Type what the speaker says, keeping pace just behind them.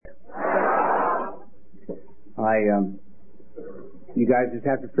You guys just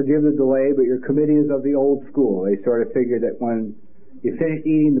have to forgive the delay, but your committee is of the old school. They sort of figured that when you finished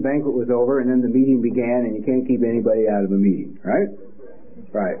eating, the banquet was over, and then the meeting began, and you can't keep anybody out of a meeting, right?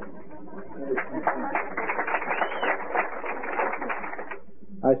 Right.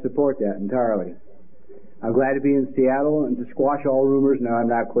 I support that entirely. I'm glad to be in Seattle and to squash all rumors. No, I'm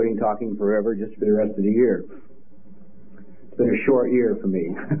not quitting talking forever, just for the rest of the year. It's been a short year for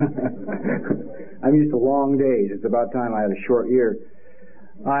me. I'm used to long days. It's about time I had a short year.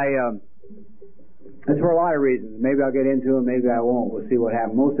 That's for a lot of reasons. Maybe I'll get into them, maybe I won't. We'll see what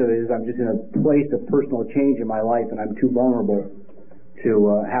happens. Most of it is I'm just in a place of personal change in my life, and I'm too vulnerable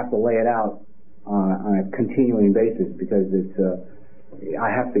to have to lay it out on a continuing basis, because it's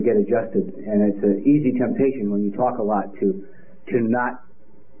I have to get adjusted, and it's an easy temptation when you talk a lot to not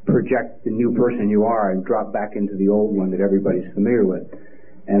project the new person you are and drop back into the old one that everybody's familiar with.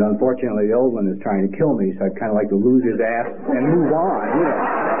 And unfortunately, the old one is trying to kill me, so I'd kind of like to lose his ass and move on, you know.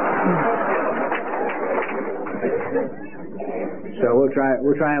 So we're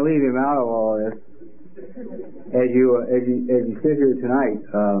trying to leave him out of all this. As you sit here tonight,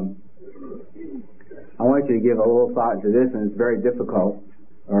 I want you to give a little thought to this, and it's very difficult,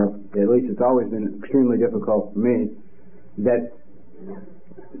 or at least it's always been extremely difficult for me, that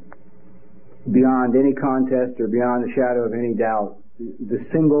beyond any contest or beyond the shadow of any doubt, the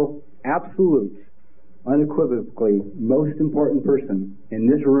single, absolute, unequivocally most important person in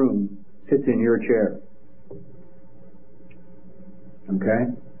this room sits in your chair.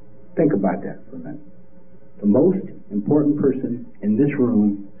 Okay? Think about that for a minute. The most important person in this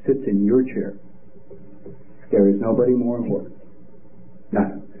room sits in your chair. There is nobody more important.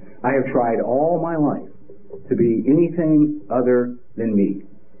 None. I have tried all my life to be anything other than me.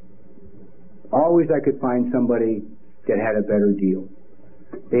 Always I could find somebody that had a better deal.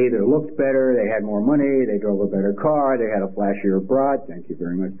 They either looked better, they had more money, they drove a better car, they had a flashier broad, thank you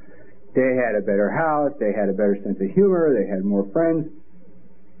very much. They had a better house, they had a better sense of humor, they had more friends,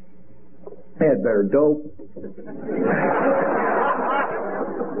 they had better dope.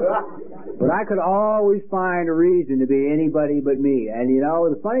 But I could always find a reason to be anybody but me. And you know,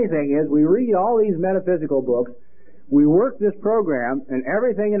 the funny thing is, we read all these metaphysical books, we work this program, and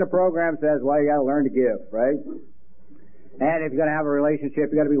everything in the program says, well, you gotta learn to give, right? And if you're gonna have a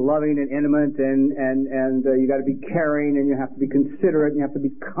relationship, you gotta be loving and intimate, and you gotta be caring, and you have to be considerate, and you have to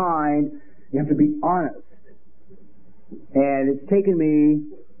be kind, you have to be honest. And it took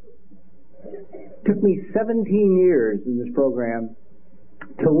me 17 years in this program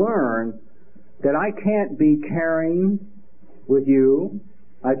to learn that I can't be caring with you,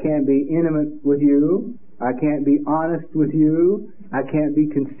 I can't be intimate with you, I can't be honest with you, I can't be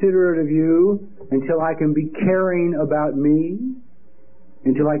considerate of you until I can be caring about me,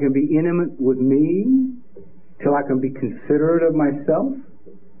 until I can be intimate with me, until I can be considerate of myself,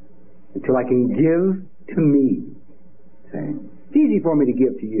 until I can give to me. See? It's easy for me to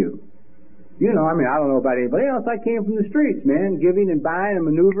give to you. You know, I mean, I don't know about anybody else. I came from the streets, man. Giving and buying and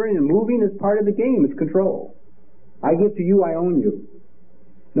maneuvering and moving is part of the game. It's control. I give to you, I own you.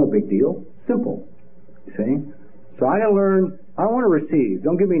 No big deal. Simple. See? So I gotta learn, I don't want to receive.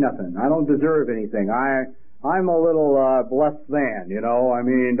 Don't give me nothing. I don't deserve anything. I'm a little less than, you know. I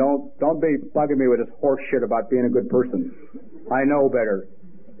mean, don't be bugging me with this horse shit about being a good person. I know better.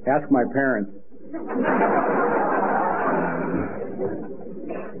 Ask my parents.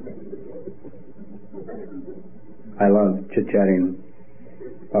 I love chit-chatting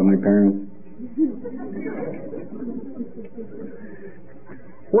about my parents.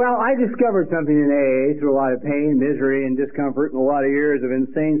 Well, I discovered something in AA through a lot of pain, misery, and discomfort and a lot of years of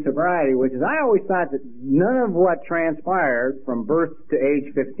insane sobriety, which is I always thought that none of what transpired from birth to age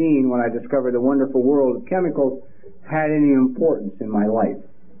 15 when I discovered the wonderful world of chemicals had any importance in my life.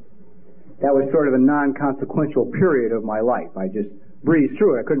 That was sort of a non-consequential period of my life. I just breezed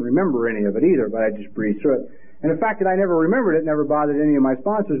through it. I couldn't remember any of it either, but I just breezed through it. And the fact that I never remembered it never bothered any of my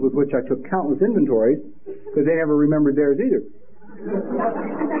sponsors, with which I took countless inventories, because they never remembered theirs either.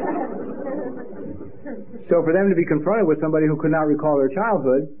 So for them to be confronted with somebody who could not recall their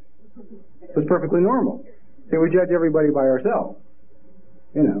childhood was perfectly normal. See, we judge everybody by ourselves.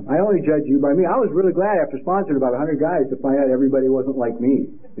 You know, I only judge you by me. I was really glad after sponsoring about 100 guys to find out everybody wasn't like me,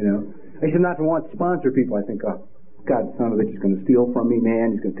 you know. I used to not to want to sponsor people. I think, oh, God, son of a bitch is going to steal from me,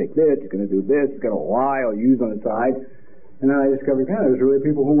 man. He's going to take this, he's going to do this, he's going to lie, I'll use on the side. And then I discovered, God, there's really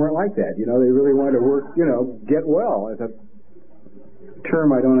people who weren't like that. You know, they really wanted to work, you know, get well. It's a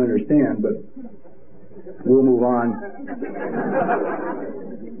term I don't understand, but we'll move on.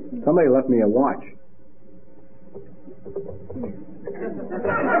 Somebody left me a watch.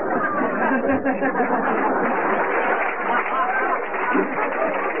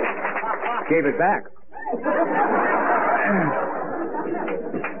 Gave it back.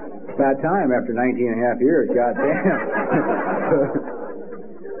 About time after 19 and a half years, goddamn.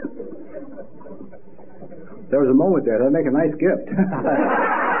 There was a moment there. That'd make a nice gift.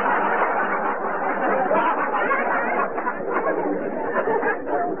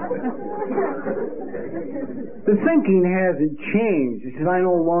 The thinking hasn't changed. It's that I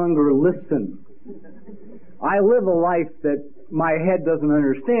no longer listen. I live a life that my head doesn't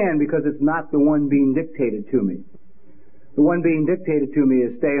understand because it's not the one being dictated to me. The one being dictated to me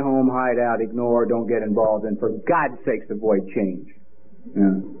is stay home, hide out, ignore, don't get involved, and for God's sakes avoid change.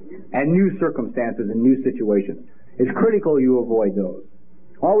 Yeah. And new circumstances and new situations. It's critical you avoid those.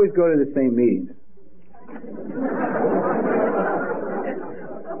 Always go to the same meetings.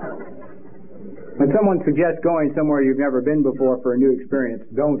 When someone suggests going somewhere you've never been before for a new experience,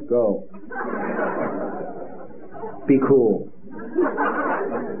 don't go. Be cool.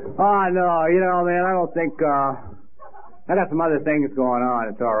 No, man, I don't think, I got some other things going on.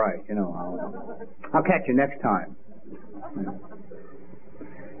 It's all right, I'll catch you next time.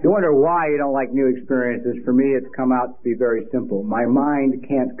 You wonder why you don't like new experiences. For me, it's come out to be very simple. My mind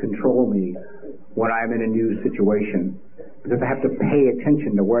can't control me when I'm in a new situation, because I have to pay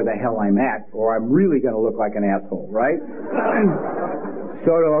attention to where the hell I'm at, or I'm really going to look like an asshole, right?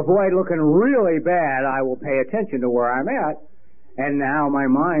 So to avoid looking really bad, I will pay attention to where I'm at. And now my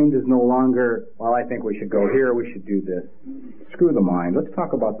mind is no longer, well, I think we should go here, we should do this. Screw the mind. Let's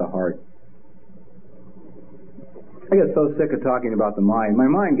talk about the heart. I get so sick of talking about the mind. My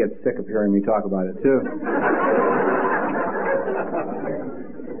mind gets sick of hearing me talk about it, too.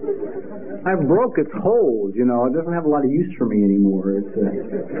 I broke its hold, It doesn't have a lot of use for me anymore. It's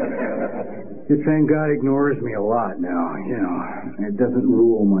saying God ignores me a lot now, It doesn't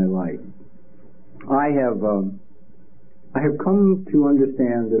rule my life. I have come to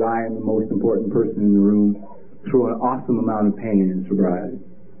understand that I am the most important person in the room through an awesome amount of pain and sobriety.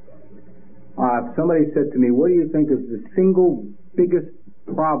 If somebody said to me, what do you think is the single biggest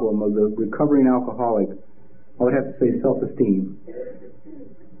problem of the recovering alcoholic, I would have to say self-esteem.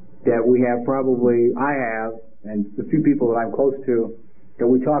 That we have I have, and the few people that I'm close to, that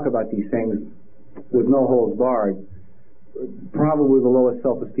we talk about these things with no holds barred, probably the lowest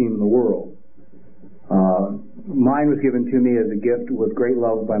self-esteem in the world. Mine was given to me as a gift with great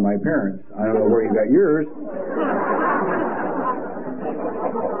love by my parents. I don't know where you got yours.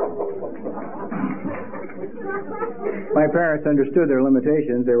 My parents understood their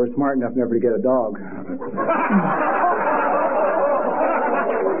limitations. They were smart enough never to get a dog.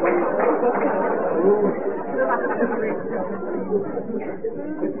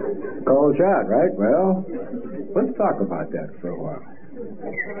 Cold shot, right? Well, let's talk about that for a while.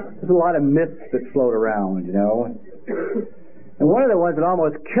 There's a lot of myths that float around, And one of the ones that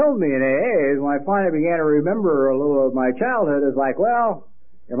almost killed me in AA is when I finally began to remember a little of my childhood is like, well,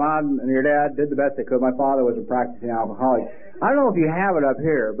 your mom and your dad did the best they could. My father was a practicing alcoholic. I don't know if you have it up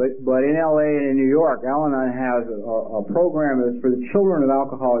here, but in LA and in New York, Al-Anon has a program that's for the children of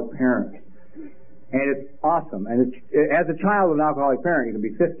alcoholic parents. And it's awesome. And as a child of an alcoholic parent, you can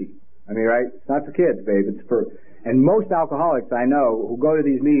be 50. I mean, right? It's not for kids, babe. It's for... And most alcoholics I know who go to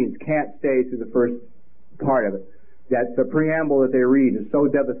these meetings can't stay through the first part of it. That the preamble that they read is so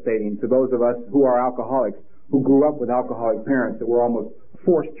devastating to those of us who are alcoholics, who grew up with alcoholic parents that were almost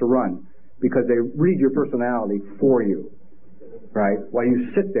forced to run because they read your personality for you, right? While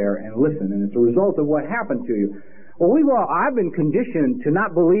you sit there and listen, and it's a result of what happened to you. Well, I've been conditioned to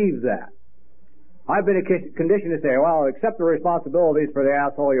not believe that. I've been conditioned to say, well, accept the responsibilities for the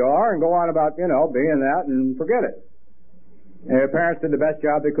asshole you are and go on about, being that and forget it. And your parents did the best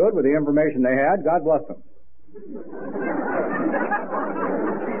job they could with the information they had. God bless them.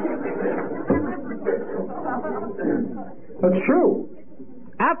 That's true.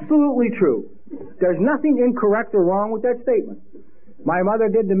 Absolutely true. There's nothing incorrect or wrong with that statement. My mother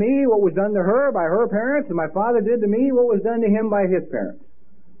did to me what was done to her by her parents, and my father did to me what was done to him by his parents.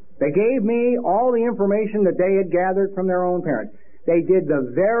 They gave me all the information that they had gathered from their own parents. They did the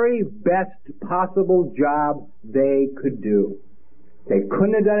very best possible job they could do. They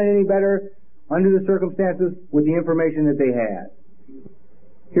couldn't have done it any better under the circumstances with the information that they had.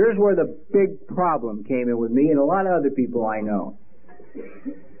 Here's where the big problem came in with me and a lot of other people I know.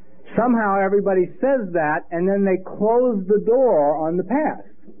 Somehow everybody says that, and then they close the door on the past.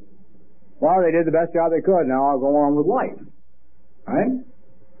 Well, they did the best job they could, now I'll go on with life. Right?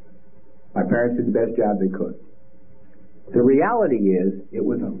 My parents did the best job they could. The reality is, it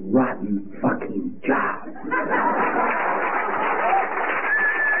was a rotten fucking job.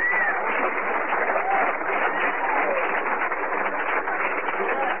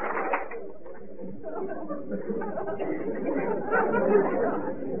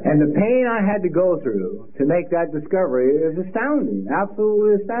 And the pain I had to go through to make that discovery is astounding,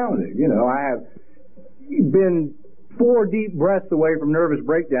 absolutely astounding. You know, I have been 4 deep breaths away from nervous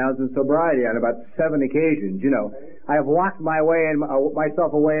breakdowns in sobriety on about 7 occasions. You know, I have locked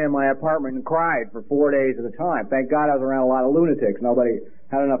myself away in my apartment and cried for 4 days at a time. Thank God I was around a lot of lunatics. Nobody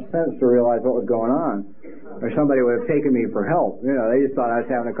had enough sense to realize what was going on, or somebody would have taken me for help. You know, they just thought I was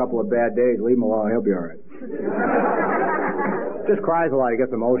having a couple of bad days. Leave him alone; he'll be all right. Just cries a lot. He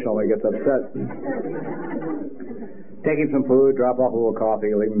gets emotional. He gets upset. Take him some food, drop off a little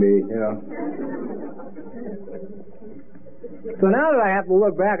coffee, leave him be. You know. So now that I have to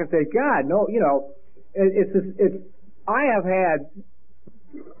look back and say, God, no, you know, I have had,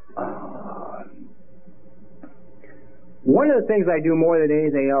 one of the things I do more than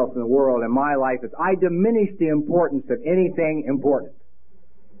anything else in the world in my life is I diminish the importance of anything important.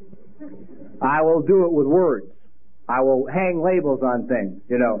 I will do it with words. I will hang labels on things,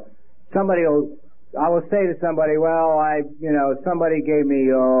 you know. I will say to somebody, well, somebody gave me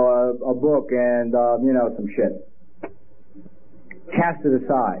a book and, some shit. Cast it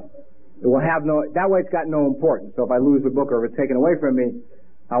aside. It will have that way it's got no importance. So if I lose the book or if it's taken away from me,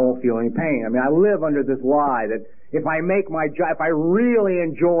 I won't feel any pain. I mean, I live under this lie that if I make my job, if I really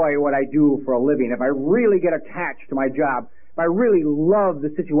enjoy what I do for a living, if I really get attached to my job, if I really love the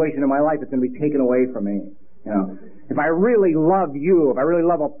situation in my life, it's going to be taken away from me. You know, if I really love you, if I really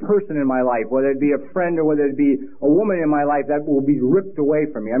love a person in my life, whether it be a friend or whether it be a woman in my life, that will be ripped away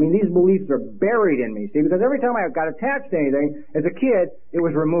from me. I mean, these beliefs are buried in me, see, because every time I got attached to anything, as a kid, it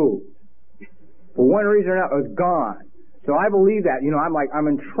was removed. For one reason or another, it was gone. So I believe that. You know, I'm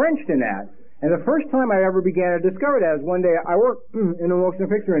entrenched in that. And the first time I ever began to discover that was one day I worked in the motion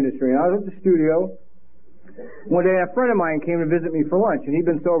picture industry, and I was at the studio. One day a friend of mine came to visit me for lunch, and he'd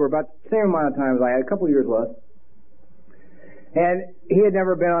been sober about the same amount of time as I had, a couple of years less. And he had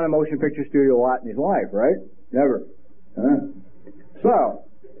never been on a motion picture studio lot in his life, right? Never. So,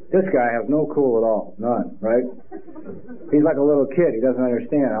 this guy has no cool at all. None, right? He's like a little kid. He doesn't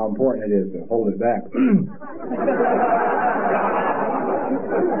understand how important it is to hold it back.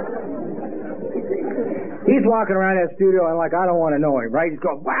 He's walking around that studio and I don't want to know him, right? He's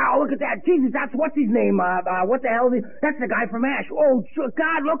going, wow, look at that. Jesus, that's what's his name? What the hell is he? That's the guy from MASH. Oh,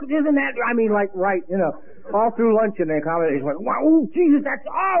 God, look, isn't that? I mean, right, you know, all through lunch and the accommodation, he's like, wow, oh, Jesus, that's,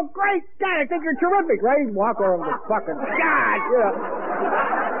 oh, great. God, I think you're terrific, right? He's walking over the fucking, God, you know.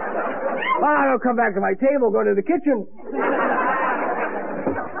 I don't come back to my table, go to the kitchen.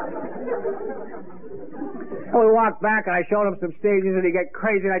 We walked back and I showed him some stages and he got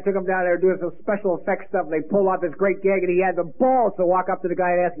crazy and I took him down there doing some special effects stuff and they pulled off this great gag and he had the balls to walk up to the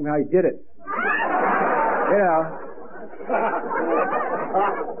guy and ask him how he did it. You know.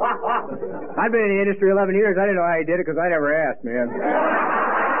 I've been in the industry 11 years. I didn't know how he did it because I never asked, man.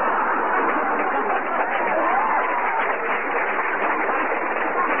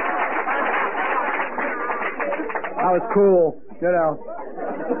 I was cool, you know.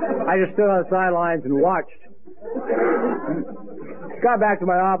 I just stood on the sidelines and watched. Got back to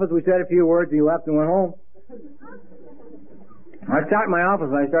my office, we said a few words, he left and went home. I sat in my office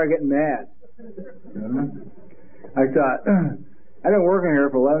and I started getting mad. I thought, I've been working here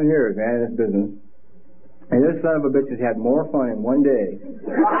for 11 years, man, in this business. And this son of a bitch has had more fun in one day.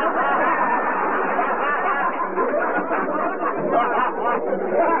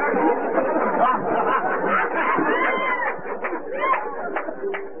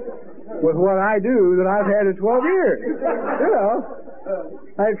 With what I do that I've had in 12 years. You know,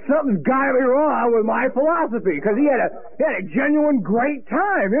 something's got to be wrong with my philosophy because he had a genuine great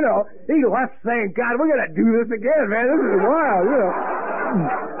time. You know, he left saying, "God, we're gonna do this again, man. This is wild." You know.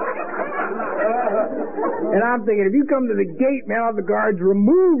 And I'm thinking, if you come to the gate, man, I'll have the guards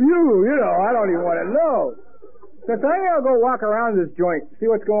remove you. You know, I don't even want to know. So I think I'll go walk around this joint, see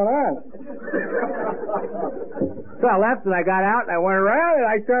what's going on. So I left and I got out and I went around and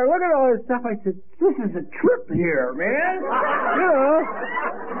I started looking at all this stuff. I said, this is a trip here, man. You know.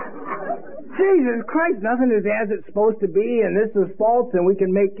 Jesus Christ, nothing is as it's supposed to be and this is false and we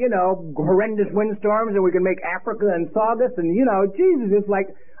can make, you know, horrendous windstorms and we can make Africa and sawdust and, you know, Jesus, it's like,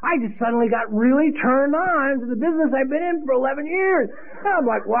 I just suddenly got really turned on to the business I've been in for 11 years. I'm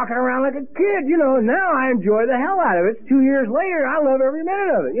like walking around like a kid, you know, and now I enjoy the hell out of it. It's 2 years later, I love every minute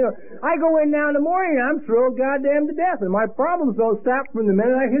of it. You know, I go in now in the morning and I'm thrilled goddamn to death, and my problems don't stop from the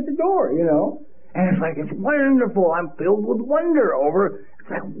minute I hit the door, you know. And it's like, it's wonderful. I'm filled with wonder over, it's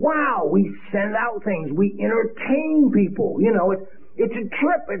like, wow, we send out things. We entertain people. You know, it's a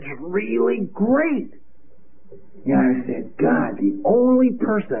trip. It's really great. You know, I said, God, the only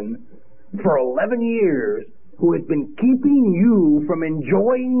person for 11 years who has been keeping you from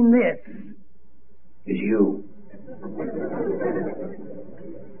enjoying this is you.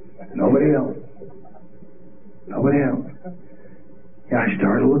 Nobody else. Nobody else. And I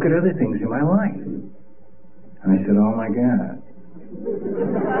started to look at other things in my life. And I said, oh my God.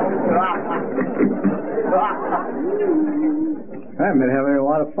 I've been having a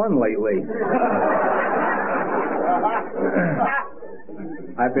lot of fun lately.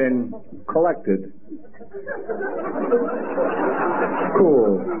 I've been collected.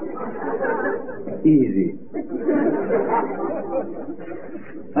 Cool. Easy.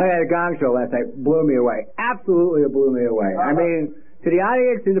 I had a gong show last night. Blew me away. Absolutely blew me away. I mean, to the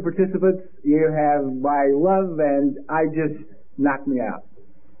audience and the participants, you have my love, and I just knocked me out.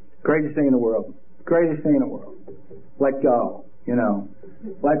 Greatest thing in the world. Greatest thing in the world. Let go. You know.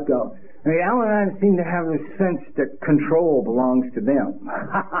 Let go. I mean, Al and I seem to have this sense that control belongs to them.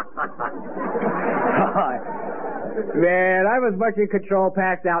 Man, I'm as much in control,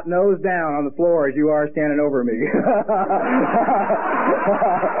 passed out, nose down on the floor as you are standing over me.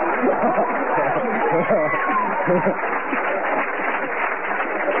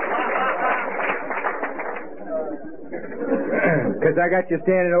 Because I got you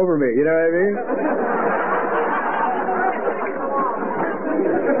standing over me, you know what I mean?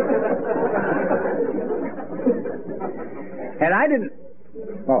 And I didn't...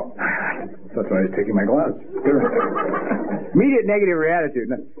 Oh, that's why I was taking my glass. Immediate negative attitude.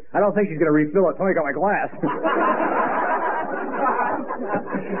 I don't think she's going to refill it. Somebody got my glass.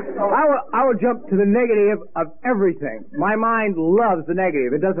 I will jump to the negative of everything. My mind loves the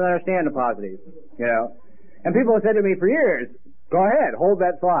negative. It doesn't understand the positive. You know? And people have said to me for years, go ahead, hold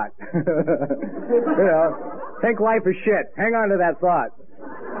that thought. You know, think life is shit. Hang on to that thought.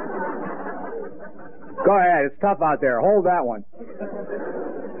 Go ahead, it's tough out there. Hold that one.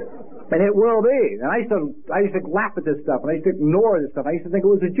 And it will be. And I used to laugh at this stuff, and I used to ignore this stuff. I used to think it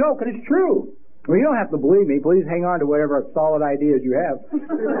was a joke, and it's true. Well, you don't have to believe me. Please hang on to whatever solid ideas you have.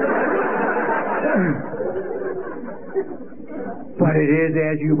 But it is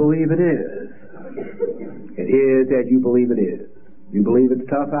as you believe it is. It is as you believe it is. You believe it's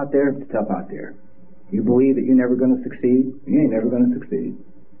tough out there, it's tough out there. You believe that you're never going to succeed, you ain't never going to succeed.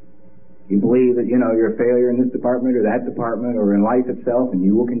 You believe that, you know, you're a failure in this department or that department or in life itself, and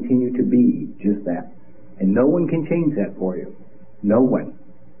you will continue to be just that. And no one can change that for you. No one.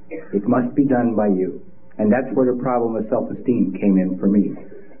 It must be done by you. And that's where the problem of self-esteem came in for me.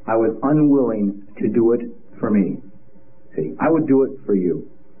 I was unwilling to do it for me. See, I would do it for you.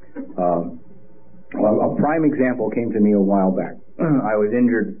 A prime example came to me a while back. I was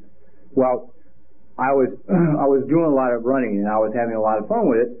injured. Well, I was doing a lot of running, and I was having a lot of fun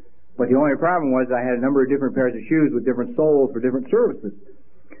with it. But the only problem was I had a number of different pairs of shoes with different soles for different services.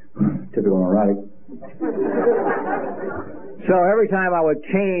 Typical neurotic. So every time I would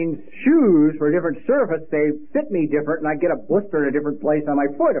change shoes for a different surface, they fit me different, and I'd get a blister in a different place on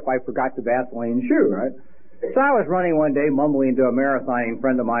my foot if I forgot the Vaseline shoe, right? So I was running one day, mumbling to a marathoning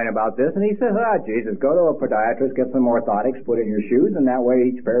friend of mine about this, and he says, Jesus, go to a podiatrist, get some orthotics, put in your shoes, and that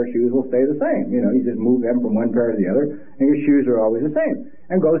way each pair of shoes will stay the same. You know, you just move them from one pair to the other, and your shoes are always the same.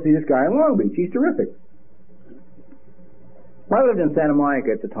 And go see this guy in Long Beach. He's terrific. I lived in Santa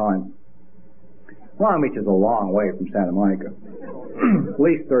Monica at the time. Long Beach is a long way from Santa Monica. At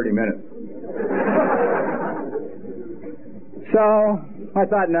least 30 minutes. So I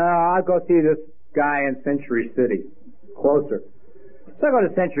thought, no, I'll go see this guy in Century City, closer. So I go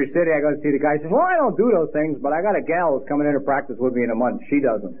to Century City, I go to see the guy. He says, well, I don't do those things, but I got a gal who's coming in to practice with me in a month. She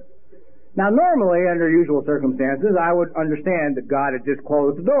doesn't. Now, normally, under usual circumstances, I would understand that God had just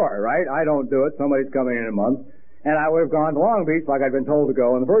closed the door, right? I don't do it. Somebody's coming in a month. And I would have gone to Long Beach like I'd been told to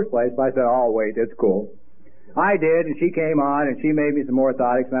go in the first place, but I said, oh, wait, it's cool. I did, and she came on, and she made me some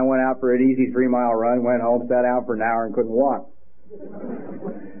orthotics, and I went out for an easy 3-mile run, went home, sat down for an hour, and couldn't walk.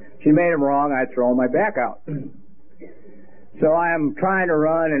 She made him wrong, I'd thrown my back out. So I am trying to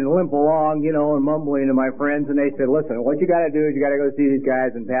run and limp along, you know, and mumbling to my friends, and they said, listen, what you got to do is you got to go see these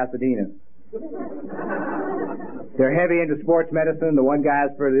guys in Pasadena. They're heavy into sports medicine. The one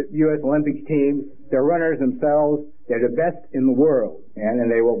guy's for the U.S. Olympic team. They're runners themselves. They're the best in the world.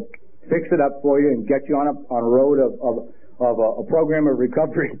 And they will fix it up for you and get you on a road of a program of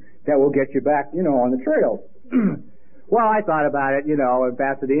recovery that will get you back, you know, on the trails. Well, I thought about it, you know, and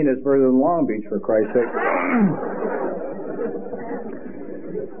Pasadena is further than Long Beach, for Christ's sake.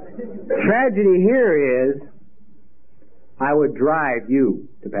 Tragedy here is I would drive you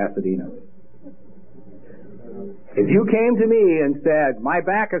to Pasadena. If you came to me and said, my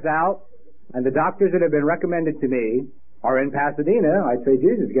back is out, and the doctors that have been recommended to me are in Pasadena, I'd say,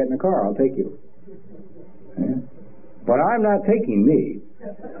 Jesus, get in the car, I'll take you. Yeah. But I'm not taking me.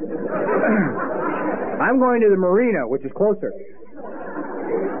 I'm going to the marina, which is closer.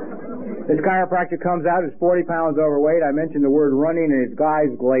 This chiropractor comes out, is 40 pounds overweight. I mentioned the word running, and his eyes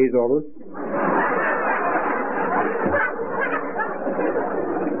glaze over.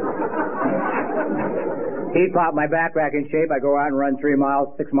 He'd pop my back back in shape. I go out and run 3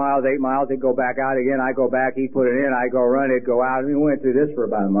 miles, 6 miles, 8 miles. He'd go back out again. I go back. He'd put it in. I go run. He'd go out. And we went through this for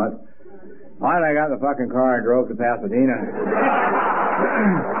about a month. Finally, I got in the fucking car and drove to Pasadena.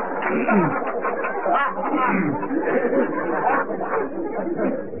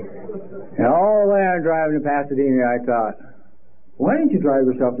 And all the way I'm driving to Pasadena, I thought, why didn't you drive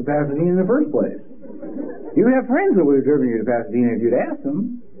yourself to Pasadena in the first place? You have friends that would have driven you to Pasadena if you'd asked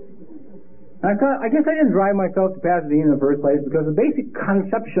them. I thought, I guess I didn't drive myself to Pasadena in the first place because the basic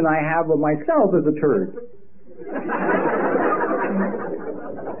conception I have of myself is a turd.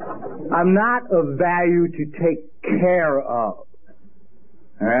 I'm not of value to take care of.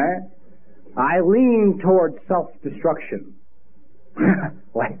 Alright? I lean towards self-destruction.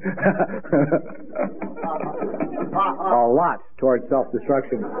 Like a lot towards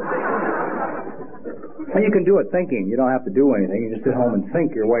self-destruction. And you can do it thinking. You don't have to do anything. You just sit home and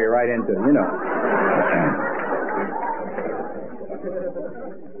think your way right into, you know.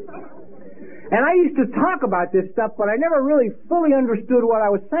 And I used to talk about this stuff, but I never really fully understood what I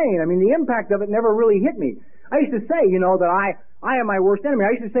was saying. I mean, the impact of it never really hit me. I used to say, you know, that I am my worst enemy.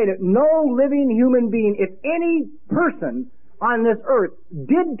 I used to say that no living human being, if any person on this earth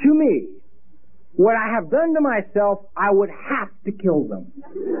did to me what I have done to myself, I would have to kill them.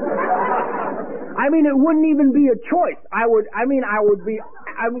 I mean, it wouldn't even be a choice. I'd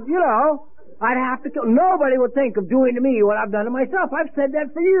have to kill. Nobody would think of doing to me what I've done to myself. I've said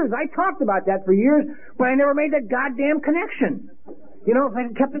that for years. I talked about that for years, but I never made that goddamn connection. You know,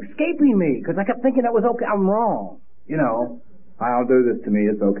 it kept escaping me, because I kept thinking that was okay. I'm wrong. You know, I'll do this to me.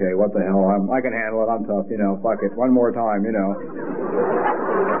 It's okay. What the hell? I can handle it. I'm tough. You know, fuck it. One more time, you know.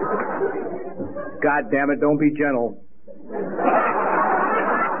 God damn it, don't be gentle.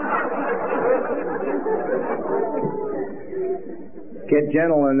 Get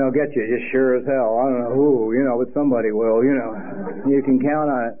gentle and they'll get you, just sure as hell. I don't know who, you know, but somebody will, you know. You can count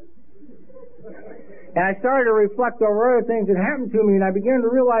on it. And I started to reflect over other things that happened to me, and I began to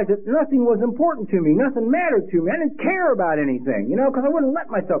realize that nothing was important to me. Nothing mattered to me. I didn't care about anything, you know, because I wouldn't let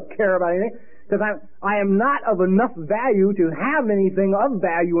myself care about anything, because I am not of enough value to have anything of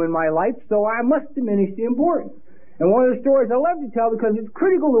value in my life, so I must diminish the importance. And one of the stories I love to tell, because it's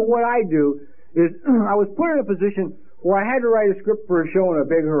critical to what I do, is I was put in a position where I had to write a script for a show in a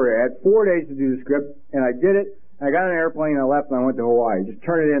big hurry. I had 4 days to do the script, and I did it. I got on an airplane, and I left, and I went to Hawaii. Just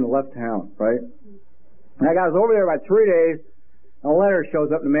turned it in and left town, right? And I was over there about 3 days, and a letter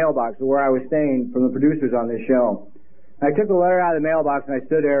shows up in the mailbox of where I was staying from the producers on this show. And I took the letter out of the mailbox, and I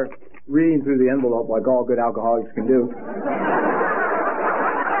stood there reading through the envelope like all good alcoholics can do.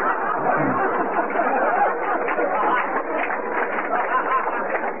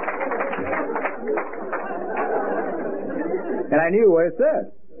 And I knew what it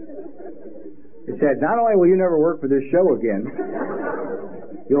said. It said, not only will you never work for this show again,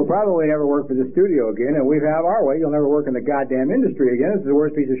 you'll probably never work for the studio again, and we have our way, you'll never work in the goddamn industry again. This is the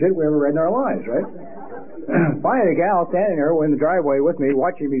worst piece of shit we ever read in our lives, right? Finally, the gal standing there in the driveway with me,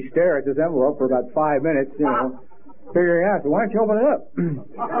 watching me stare at this envelope for about 5 minutes, you know, figuring out, so why don't you open it up?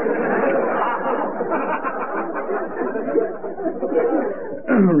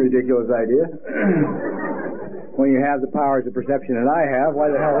 Ridiculous idea. When you have the powers of perception that I have, why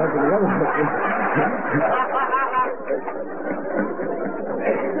the hell open the envelope?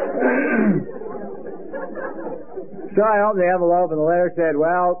 So I opened the envelope, and the letter said,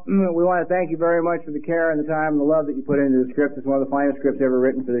 well, we want to thank you very much for the care and the time and the love that you put into the script. It's one of the finest scripts ever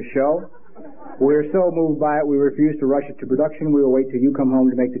written for this show. We're so moved by it, we refuse to rush it to production. We will wait till you come home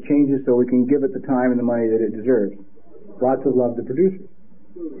to make the changes so we can give it the time and the money that it deserves. Lots of love to producers.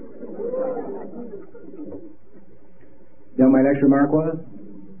 You know what my next remark was?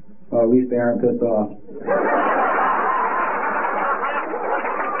 Well, at least they aren't pissed off.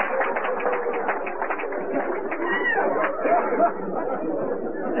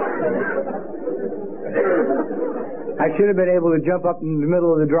 I should have been able to jump up in the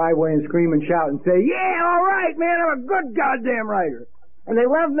middle of the driveway and scream and shout and say, yeah, all right, man, I'm a good goddamn writer. And they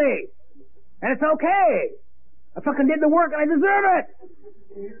love me. And it's okay. I fucking did the work and I deserve it.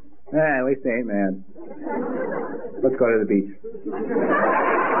 At least they ain't mad. Let's go to the beach.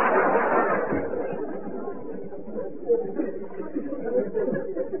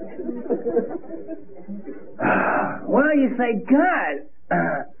 Well, you say, God,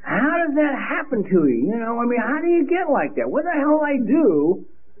 how does that happen? happened to you? You know, I mean, how do you get like that? What the hell did I do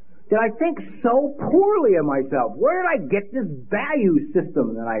that I think so poorly of myself? Where did I get this value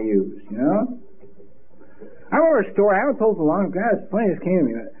system that I use, you know? I remember a story, I haven't told it for a long time. It's funny, this came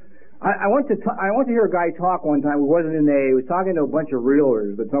to me. I went to hear a guy talk one time who wasn't in AA. He was talking to a bunch of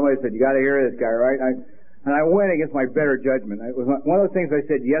realtors, but somebody said, you got to hear this guy, right? And I went against my better judgment. It was one of those things I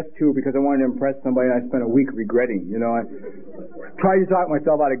said yes to because I wanted to impress somebody, and I spent a week regretting. You know, I tried to talk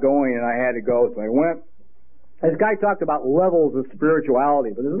myself out of going, and I had to go, so I went. This guy talked about levels of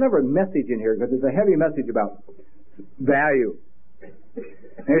spirituality, but there's never a message in here because there's a heavy message about value.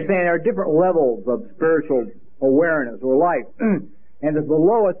 And they're saying there are different levels of spiritual awareness or life. And the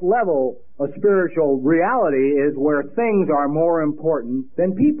lowest level of spiritual reality is where things are more important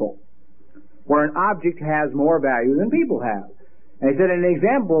than people, where an object has more value than people have. And he said an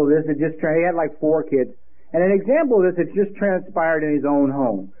example of this, he had like 4 kids, and an example of this, it just transpired in his own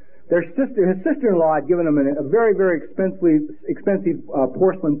home. His sister-in-law had given him a very, very expensive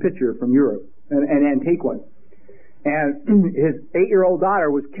porcelain pitcher from Europe, an antique one. And his 8-year-old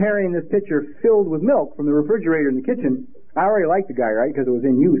daughter was carrying this pitcher filled with milk from the refrigerator in the kitchen. I already liked the guy, right, because it was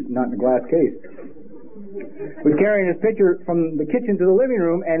in use, not in a glass case. Was carrying this pitcher from the kitchen to the living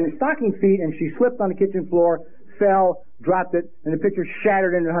room, and stocking feet, and she slipped on the kitchen floor, fell, dropped it, and the pitcher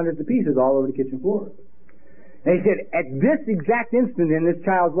shattered into hundreds of pieces all over the kitchen floor. And he said, at this exact instant in this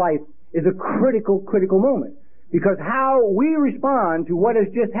child's life is a critical moment. Because how we respond to what has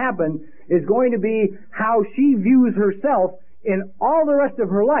just happened is going to be how she views herself in all the rest of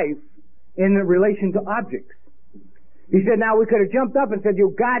her life in relation to objects. He said, now we could have jumped up and said,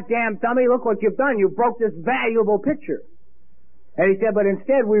 you goddamn dummy, look what you've done. You broke this valuable picture. And he said, but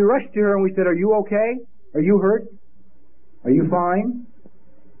instead we rushed to her and we said, are you okay? Are you hurt? Are you fine?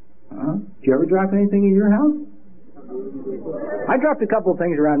 Did you ever drop anything in your house? I dropped a couple of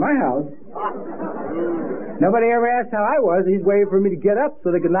things around my house. Nobody ever asked how I was. He's waiting for me to get up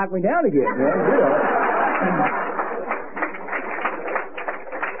so they could knock me down again.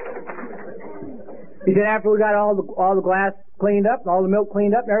 He said after we got all the glass cleaned up, all the milk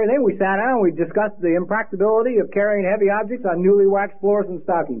cleaned up and everything, we sat down and we discussed the impracticability of carrying heavy objects on newly waxed floors and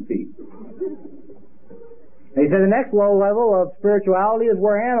stocking feet. And he said the next low level of spirituality is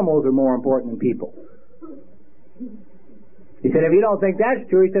where animals are more important than people. He said, if you don't think that's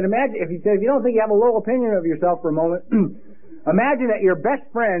true, he said, if you don't think you have a low opinion of yourself for a moment, imagine that your best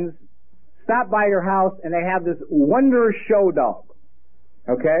friends stop by your house and they have this wondrous show dog.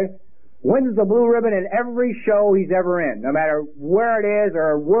 Okay? Wins the blue ribbon in every show he's ever in. No matter where it is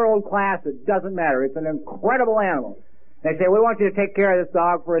or world class, it doesn't matter. It's an incredible animal. They say, we want you to take care of this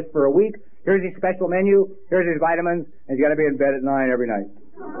dog for us for a week. Here's his special menu. Here's his vitamins. And he's got to be in bed at 9 every night.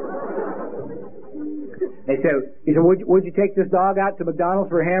 He said, would you take this dog out to McDonald's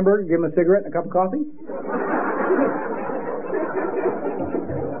for a hamburger, give him a cigarette and a cup of coffee?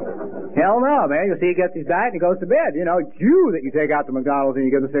 Hell no, man. You'll see he gets his diet and he goes to bed. You know, it's you that you take out to McDonald's and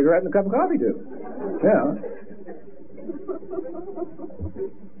you give a cigarette and a cup of coffee to. Yeah.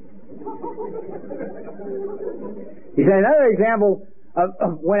 He said another example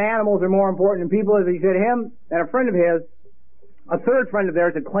of when animals are more important than people is he said him and a friend of his, a third friend of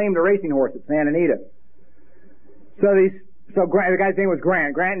theirs had claimed a racing horse at Santa Anita. So the guy's name was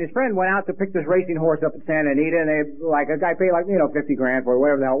Grant. Grant and his friend went out to pick this racing horse up at Santa Anita, and a guy paid $50,000 for it,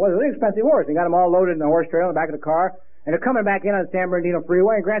 whatever the hell it was. It was an expensive horse. He got them all loaded in the horse trailer in the back of the car, and they're coming back in on the San Bernardino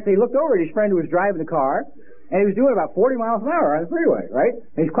freeway, and Grant said he looked over at his friend who was driving the car, and he was doing about 40 miles an hour on the freeway, right?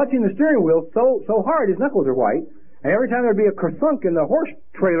 And he's clutching the steering wheel so hard his knuckles are white, and every time there'd be a kerthunk in the horse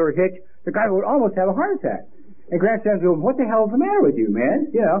trailer hitch, the guy would almost have a heart attack. And Grant said to him, what the hell's the matter with you, man?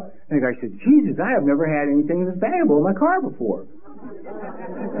 You know. And the guy said, Jesus, I have never had anything this valuable in my car before.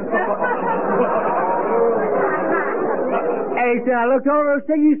 And he said, I looked over and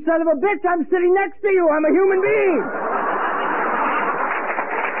said, you son of a bitch, I'm sitting next to you. I'm a human being.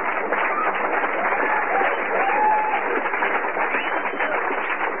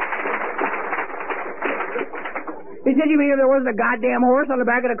 He said, you mean if there wasn't a goddamn horse on the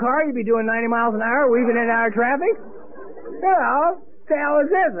back of the car, you'd be doing 90 miles an hour, weaving in and out of traffic? You know, what the hell is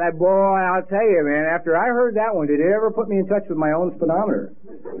this? Boy, I'll tell you, man, after I heard that one, did it ever put me in touch with my own speedometer?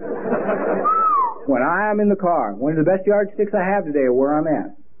 When I'm in the car, one of the best yardsticks I have today are where I'm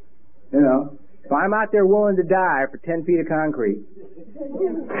at. You know, if I'm out there willing to die for 10 feet of concrete,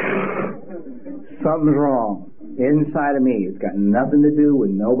 something's wrong. Inside of me. It's got nothing to do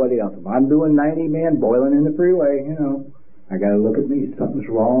with nobody else. If I'm doing 90, man, boiling in the freeway, you know, I gotta look at me.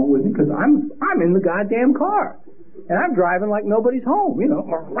 Something's wrong with me because I'm in the goddamn car. And I'm driving like nobody's home, you know.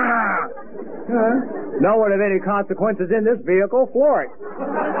 No one of any consequences in this vehicle, floor it.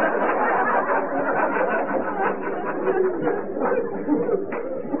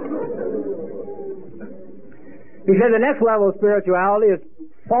 He said the next level of spirituality is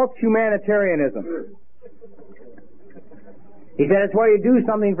false humanitarianism. He said it's where you do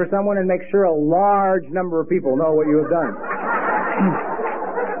something for someone and make sure a large number of people know what you have done.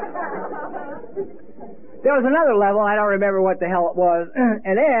 There was another level, I don't remember what the hell it was,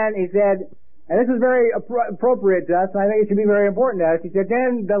 and then he said, and this is very appropriate to us, and I think it should be very important to us, he said,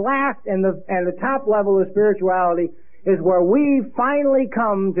 then the last and the top level of spirituality is where we finally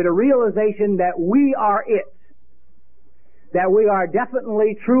come to the realization that we are it. That we are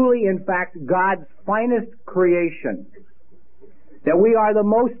definitely, truly, in fact, God's finest creation. That we are the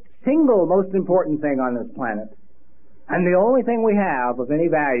most important thing on this planet. And the only thing we have of any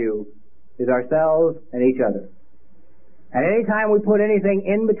value is ourselves and each other. And any time we put anything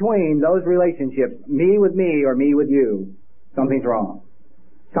in between those relationships, me with me or me with you, something's wrong.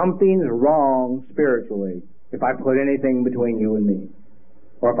 Something's wrong spiritually if I put anything between you and me.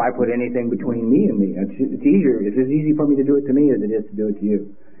 Or if I put anything between me and me. It's easier. It's as easy for me to do it to me as it is to do it to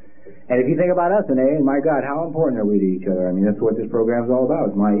you. And if you think about us, and my God, how important are we to each other? I mean, that's what this program is all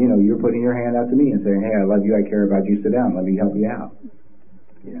about. You're putting your hand out to me and saying, hey, I love you, I care about you, sit down, let me help you out.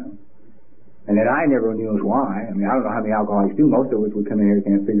 And then I never knew why. I mean, I don't know how many alcoholics do. Most of us would come in here and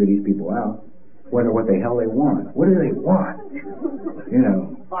can't figure these people out. Wonder what the hell they want. What do they want? What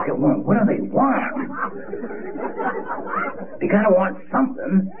do they want? They gotta want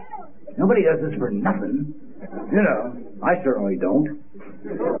something. Nobody does this for nothing. I certainly don't.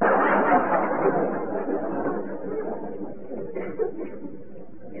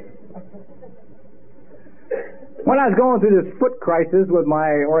 When I was going through this foot crisis with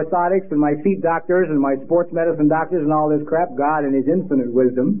my orthotics and my feet doctors and my sports medicine doctors and all this crap, God in His infinite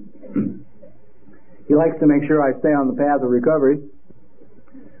wisdom, He likes to make sure I stay on the path of recovery.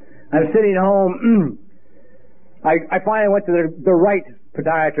 I'm sitting home. I finally went to the right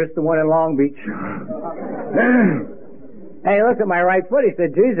podiatrist, the one in Long Beach. And he looked at my right foot. He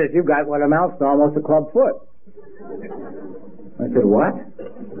said, Jesus, you've got what amounts to almost a club foot. I said, what?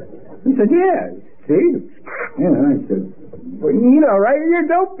 He said, yeah. See? I said, well, right? You're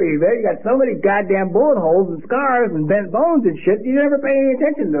dopey, man. You got so many goddamn bullet holes and scars and bent bones and shit. You never pay any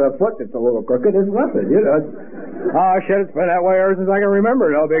attention to a foot that's a little crooked. It's nothing, Oh, shit, it's been that way ever since I can remember.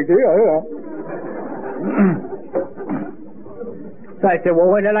 No big deal, So I said,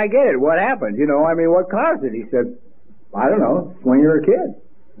 well, when did I get it? What happened? What caused it? He said, I don't know. When you were a kid.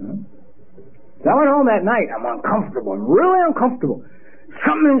 So I went home that night. I'm uncomfortable. I'm really uncomfortable.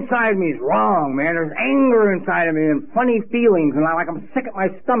 Something inside me is wrong, man. There's anger inside of me and funny feelings, and I'm sick at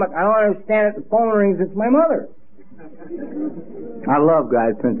my stomach. I don't understand it. The phone rings. It's my mother. I love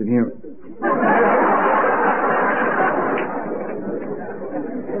God's sense of humor.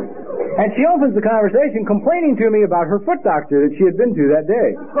 And she opens the conversation complaining to me about her foot doctor that she had been to that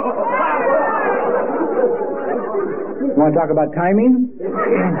day. You want to talk about timing?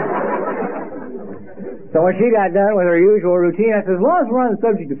 So when she got done with her usual routine, I said, as long as we're on the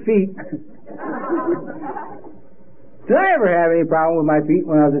subject of feet, did I ever have any problem with my feet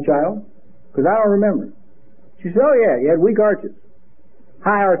when I was a child? Because I don't remember. She said, oh yeah, you had weak arches.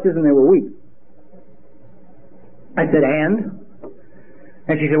 High arches and they were weak. I said, and?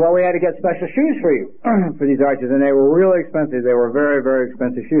 And she said, well, we had to get special shoes for you, for these arches, and they were really expensive. They were very, very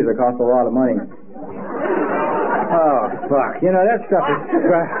expensive shoes. They cost a lot of money. Oh, fuck. That stuff is...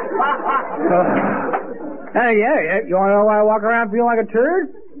 yeah, you want to know why I walk around feeling like a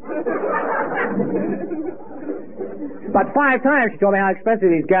turd? About 5 times she told me how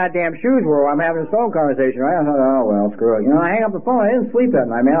expensive these goddamn shoes were while I'm having this phone conversation, right? I thought, oh, well, screw it. I hang up the phone. I didn't sleep that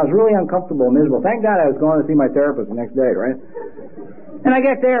night, man. I was really uncomfortable and miserable. Thank God I was going to see my therapist the next day, right? And I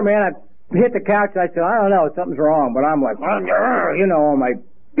get there, man. I hit the couch. And I said, I don't know. Something's wrong. But I'm like, on my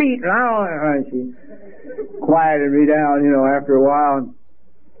feet. And she quieted me down, after a while.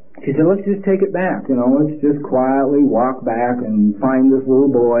 She said, let's just take it back, let's just quietly walk back and find this little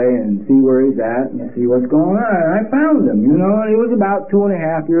boy and see where he's at and see what's going on. And I found him, and he was about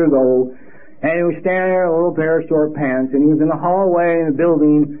 2.5 years old, and he was standing there in a little pair of short pants, and he was in the hallway in a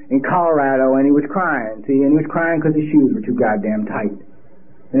building in Colorado, and he was crying, and he was crying because his shoes were too goddamn tight.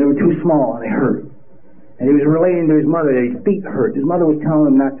 And they were too small, and they hurt. And he was relating to his mother that his feet hurt. His mother was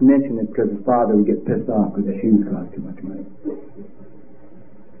telling him not to mention it because his father would get pissed off because the shoes cost too much money.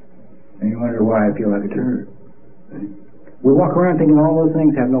 And you wonder why I feel like a turd. We walk around thinking all those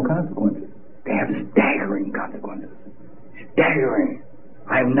things have no consequences. They have staggering consequences. Staggering.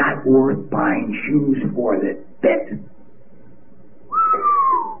 I'm not worth buying shoes for that fit.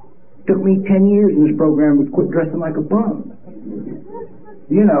 Took me 10 years in this program to quit dressing like a bum.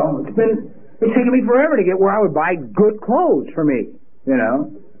 It's taken me forever to get where I would buy good clothes for me.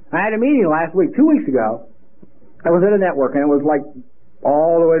 I had a meeting last week, 2 weeks ago, I was at a network, and it was like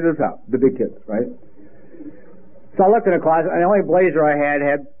all the way to the top, the big kids, right? So I looked in the closet, and the only blazer I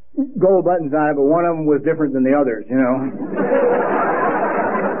had gold buttons on it, but one of them was different than the others, you know.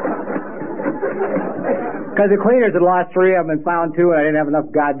 Because the cleaners had lost 3 of them and found 2, and I didn't have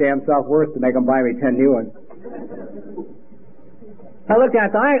enough goddamn self-worth to make them buy me 10 new ones. I looked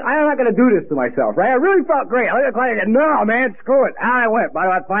at it, I'm not going to do this to myself, right? I really felt great. I looked at the cleaner and said, no, man, screw it. Out I went. Bought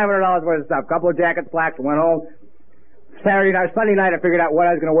about $500 worth of stuff. A couple of jackets, slacks, went home. Sunday night, I figured out what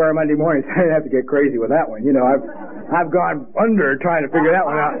I was going to wear Monday morning, so I didn't have to get crazy with that one. You know, I've gone under trying to figure that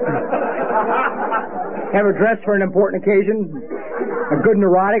one out. Ever dressed for an important occasion? A good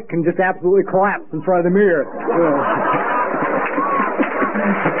neurotic can just absolutely collapse in front of the mirror. You know.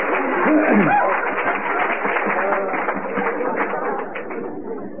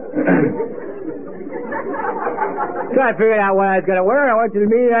 So I figured out what I was going to wear, and I went to the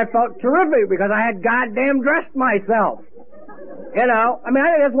meeting, and I felt terrific because I had goddamn dressed myself. You know, I mean,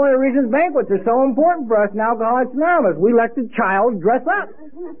 I think that's one of the reasons banquets are so important for us in Alcoholics Anonymous. We let the child dress up.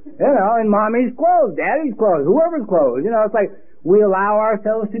 You know, in mommy's clothes, daddy's clothes, whoever's clothes. You know, it's like we allow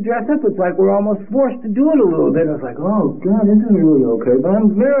ourselves to dress up. It's like we're almost forced to do it a little bit. It's like, oh, God, this is really okay, but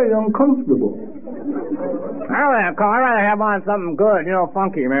I'm very uncomfortable. I'd rather have on something good, you know,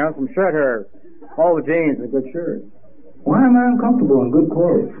 funky, man, some shirt hair, old jeans, and a good shirt. Why am I uncomfortable in good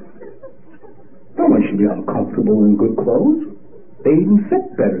clothes? No one should be uncomfortable in good clothes. They even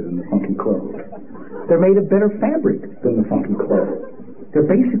fit better than the funky clothes. They're made of better fabric than the funky clothes. They're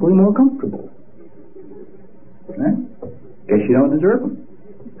basically more comfortable. Right? Guess you don't deserve them.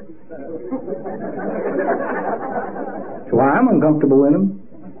 So I'm uncomfortable in them.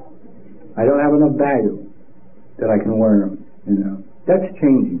 I don't have enough value that I can wear them. You know, that's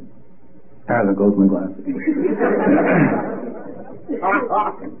changing. There goes my glasses.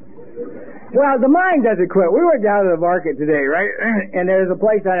 Well, the mind doesn't quit. We went down to the market today, right? And there's a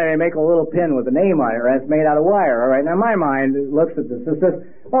place out there, they make a little pin with a name on it, right? It's made out of wire, all right? Now, my mind looks at this and says,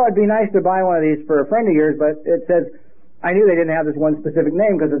 oh, it'd be nice to buy one of these for a friend of yours, but it says, I knew they didn't have this one specific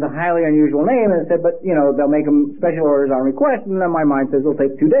name because it's a highly unusual name, and it said, but, you know, they'll make them special orders on request, and then my mind says it'll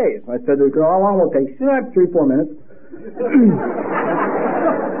take 2 days. I said to the girl, how long will it take? She said, 3-4 minutes.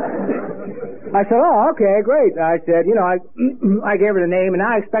 I said, oh, okay, great. I said, you know, I gave her the name, and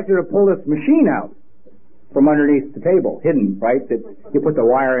I expect her to pull this machine out from underneath the table, hidden, right? That you put the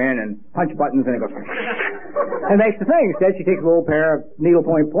wire in and punch buttons, and it goes, and makes the thing. Instead, she takes a little pair of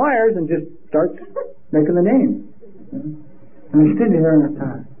needlepoint pliers and just starts making the name. And I stood there and I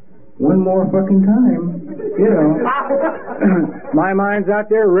thought, one more fucking time, you know. My mind's out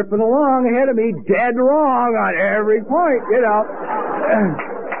there ripping along ahead of me, dead wrong on every point, you know.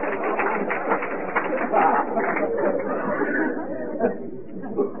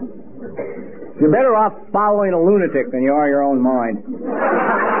 You're better off following a lunatic than you are your own mind.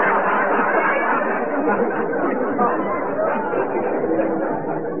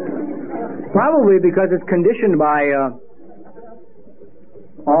 Probably because it's conditioned by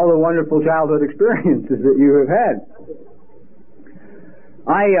all the wonderful childhood experiences that you have had.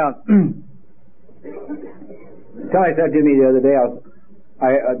 Somebody said to me the other day,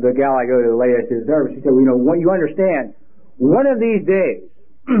 the gal I go to the latest is service, she said, well, you know, you understand, one of these days,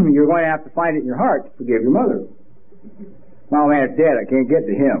 you're going to have to find it in your heart to forgive your mother. My old man's dead. I can't get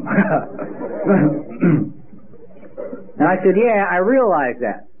to him. And I said, yeah, I realize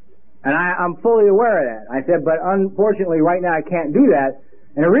that. And I'm fully aware of that. I said, but unfortunately right now I can't do that.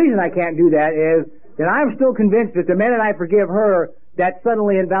 And the reason I can't do that is that I'm still convinced that the minute I forgive her, that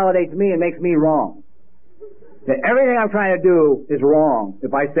suddenly invalidates me and makes me wrong. That everything I'm trying to do is wrong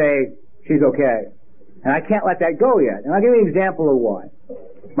if I say she's okay. And I can't let that go yet. And I'll give you an example of why.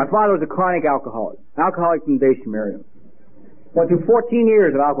 My father was a chronic alcoholic from the day she married him. Went through 14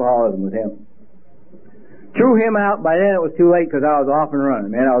 years of alcoholism with him. Threw him out. By then it was too late because I was off and running,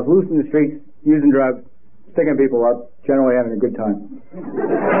 man. I was loose in the streets, using drugs, sticking people up, generally having a good time.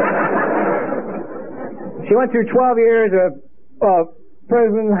 She went through 12 years of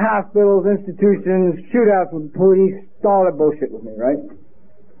prisons, hospitals, institutions, shootouts with the police, all that bullshit with me, right?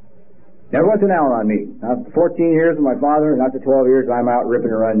 Never went to an Al-Anon meeting. Not the 14 years with my father, not the 12 years I'm out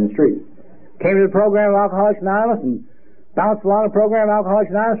ripping and running the streets. Came to the program of Alcoholics Anonymous and bounced along the program of Alcoholics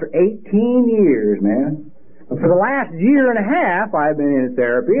Anonymous for 18 years, man. But for the last year and a half, I've been in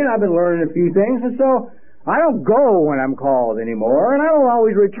therapy, and I've been learning a few things, and so I don't go when I'm called anymore, and I don't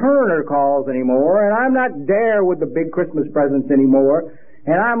always return her calls anymore, and I'm not there with the big Christmas presents anymore.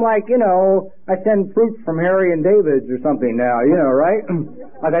 And I'm like, you know, I send fruit from Harry and David's or something now, you know, right?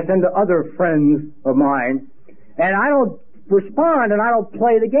 Like I send to other friends of mine. And I don't respond and I don't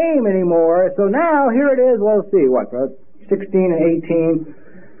play the game anymore. So now here it is, well, let's see, 16 and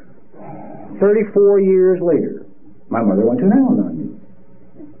 18, 34 years later, my mother went to an Al-Anon meeting.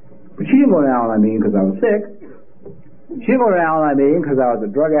 But she didn't go to an Al-Anon meeting because I was sick. She didn't go to an Al-Anon meeting because I was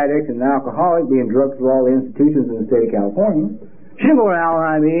a drug addict and an alcoholic being drugged through all the institutions in the state of California. She didn't go to an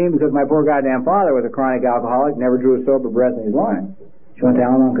Al-Anon meeting because my poor goddamn father was a chronic alcoholic, never drew a sober breath in his life. She went to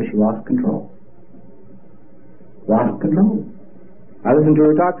Al-Anon because she lost control. Lost control. I listened to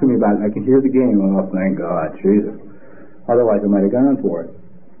her talk to me about it. I can hear the game. Oh, thank God, Jesus. Otherwise, I might have gone for it.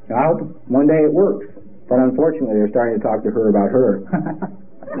 And I hope one day it works. But unfortunately, they're starting to talk to her about her.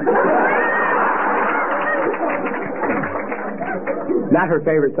 Not her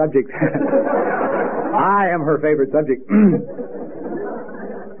favorite subject. I am her favorite subject.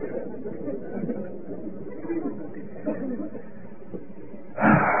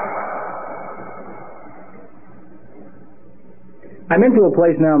 I'm into a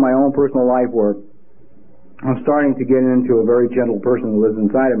place now in my own personal life where I'm starting to get into a very gentle person who lives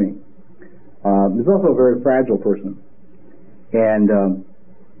inside of me. He's also a very fragile person. And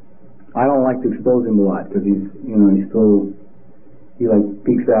I don't like to expose him a lot because he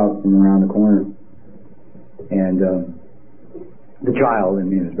peeks out from around the corner. And the child in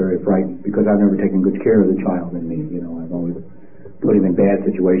me is very frightened because I've never taken good care of the child in me. I've always put him in bad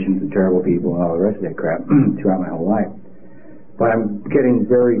situations with terrible people and all the rest of that crap throughout my whole life. But I'm getting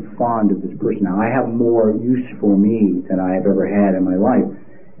very fond of this person now. I have more use for me than I have ever had in my life.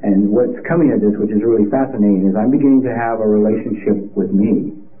 And what's coming of this, which is really fascinating, is I'm beginning to have a relationship with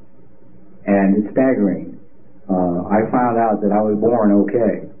me. And it's staggering. I found out that I was born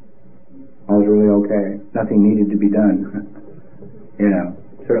okay. I was really okay. Nothing needed to be done.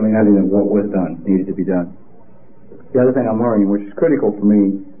 Certainly nothing of what was done needed to be done. The other thing I'm learning, which is critical for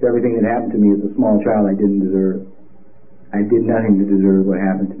me, is everything that happened to me as a small child I didn't deserve. I did nothing to deserve what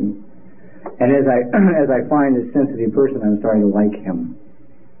happened to me. And as I find this sensitive person, I'm starting to like him.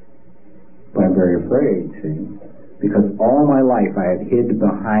 But I'm very afraid, see, because all my life I have hid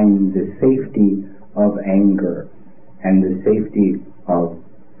behind the safety of anger and the safety of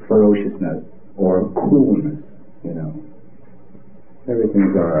ferociousness or coolness,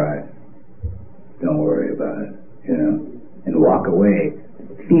 Everything's all right. Don't worry about it, and walk away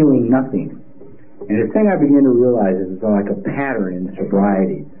feeling nothing. And the thing I begin to realize is it's like a pattern in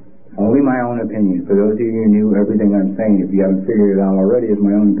sobriety. Only my own opinion. For those of you who knew everything I'm saying, if you haven't figured it out already, it's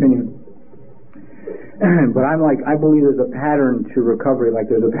my own opinion. But I believe there's a pattern to recovery like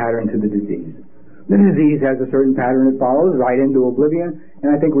there's a pattern to the disease. The disease has a certain pattern it follows right into oblivion,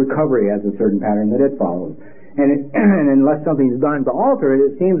 and I think recovery has a certain pattern that it follows. And unless something's done to alter it,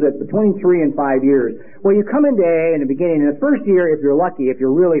 it seems that between 3 and 5 years, well, you come into AA in the beginning, in the first year, if you're lucky, if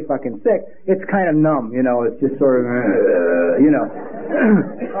you're really fucking sick, it's kind of numb, it's just sort of,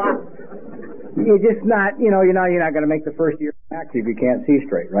 You're just not, you're not going to make the first year active if you can't see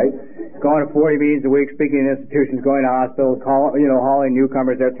straight, right? Going to 40 meetings a week, speaking in institutions, going to hospitals, hauling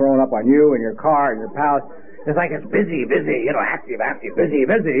newcomers, they're throwing up on you and your car and your pals. It's like it's busy, active, busy.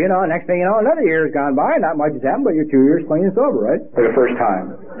 Next thing you know, another year has gone by, not much has happened, but you're 2 years clean and sober, right? For the first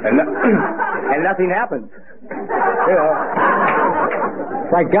time. And nothing happens. It's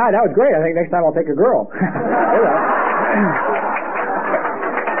like, God, that was great. I think next time I'll take a girl.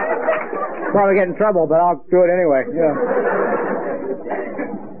 Probably get in trouble, but I'll do it anyway.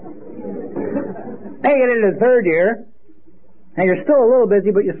 Then you get into the third year, and you're still a little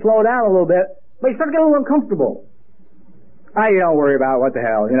busy, but you slow down a little bit. But you start to get a little uncomfortable. You don't worry about it, what the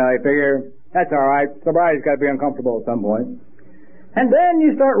hell. You figure, that's all right. Sobriety's got to be uncomfortable at some point. And then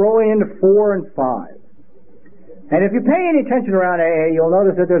you start rolling into 4 and 5. And if you pay any attention around AA, you'll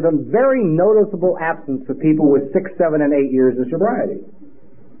notice that there's a very noticeable absence of people with 6, 7, and 8 years of sobriety.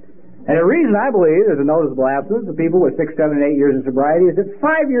 And the reason I believe there's a noticeable absence of people with 6, 7, and 8 years of sobriety is that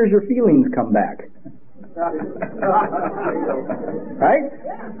 5 years your feelings come back. Right?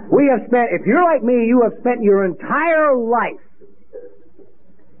 We have spent, if you're like me, you have spent your entire life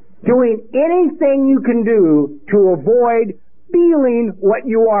doing anything you can do to avoid feeling what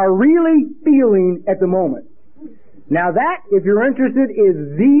you are really feeling at the moment. Now that, if you're interested,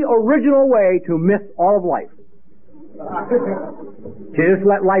 is the original way to miss all of life. To just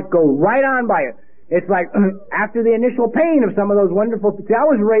let life go right on by you. It's like, after the initial pain of some of those wonderful... See, I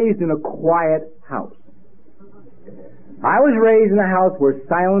was raised in a quiet house. I was raised in a house where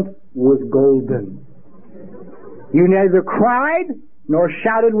silence was golden. You neither cried nor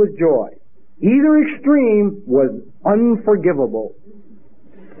shouted with joy. Either extreme was unforgivable.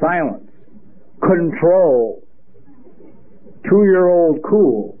 Silence. Control. 2-year-old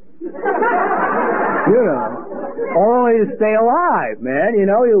cool. only to stay alive, man. You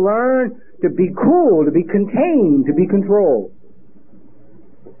know, you learn to be cool, to be contained, to be controlled.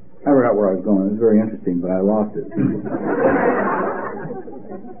 I forgot where I was going. It was very interesting, but I lost it.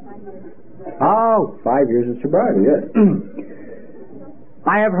 Oh, 5 years of sobriety, yes.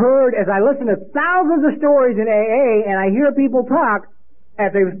 I have heard, as I listen to thousands of stories in AA, and I hear people talk,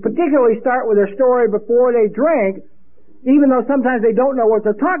 as they particularly start with their story before they drink, even though sometimes they don't know what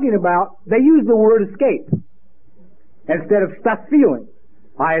they're talking about, they use the word escape instead of stuck feelings.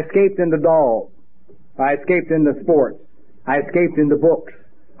 I escaped into dolls. I escaped into sports. I escaped into books.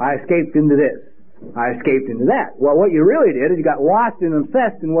 I escaped into this. I escaped into that. Well, what you really did is you got lost and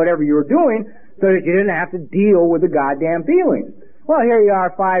obsessed in whatever you were doing so that you didn't have to deal with the goddamn feelings. Well, here you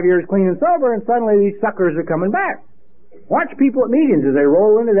are 5 years clean and sober, and suddenly these suckers are coming back. Watch people at meetings as they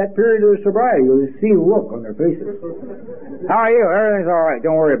roll into that period of sobriety. You'll see the look on their faces. How are you? Everything's all right.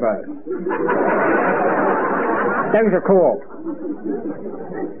 Don't worry about it. Things are cool.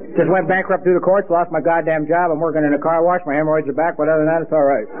 Just went bankrupt through the courts, lost my goddamn job. I'm working in a car wash. My hemorrhoids are back, but other than that, it's all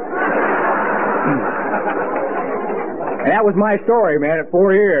right. And that was my story, man, at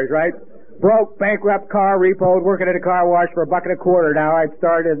 4 years, right? Broke, bankrupt, car repoed, working at a car wash for $1.25. Now I've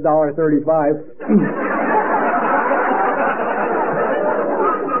started at $1.35.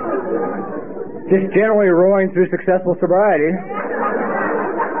 Just generally rolling through successful sobriety.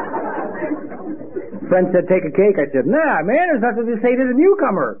 Friend said, take a cake. I said, nah, man, there's nothing to say to the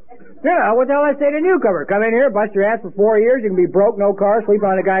newcomer. Yeah, what the hell I say to a newcomer? Come in here, bust your ass for 4 years, you can be broke, no car, sleep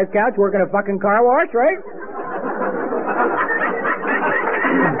on a guy's couch, work in a fucking car wash, right?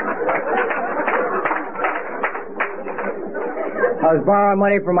 I was borrowing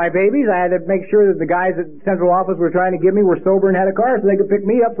money from my babies. I had to make sure that the guys at central office were trying to give me were sober and had a car so they could pick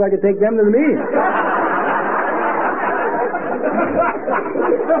me up so I could take them to the meeting.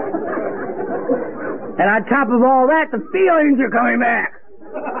 And on top of all that, the feelings are coming back.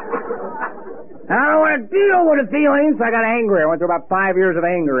 And I don't want to deal with the feelings, so I got angry. I went through about 5 years of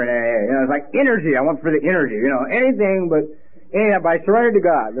anger in AA. You know, it's like energy. I went for the energy. You know, anything but... But I surrendered to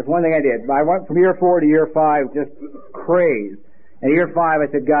God. That's one thing I did. I went from year 4 to year 5 just crazed. And year 5, I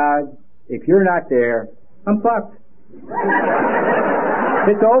said, God, if you're not there, I'm fucked.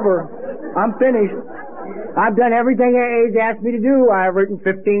 It's over. I'm finished. I've done everything AA's asked me to do. I've written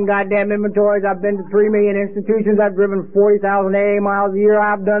 15 goddamn inventories. I've been to 3 million institutions. I've driven 40,000 AA miles a year.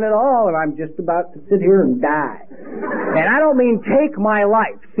 I've done it all, and I'm just about to sit here and die. And I don't mean take my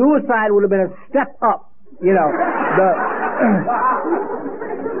life. Suicide would have been a step up. You know,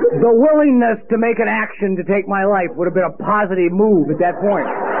 the willingness to make an action to take my life would have been a positive move at that point.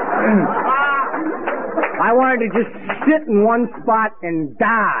 I wanted to just sit in one spot and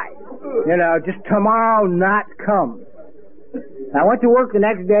die. You know, just tomorrow not come. I went to work the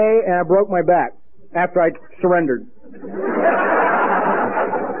next day and I broke my back after I surrendered.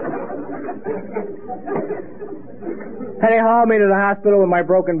 And they hauled me to the hospital with my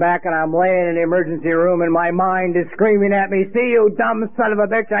broken back, and I'm laying in the emergency room, and my mind is screaming at me, see, you dumb son of a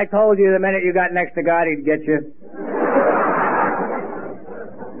bitch, I told you the minute you got next to God, he'd get you.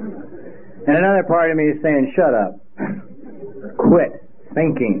 And another part of me is saying, shut up. Quit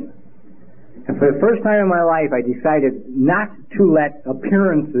thinking. And for the first time in my life, I decided not to let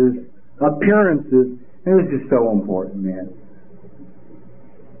appearances, and it was just so important, man,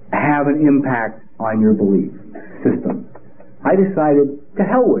 have an impact on your belief system. I decided to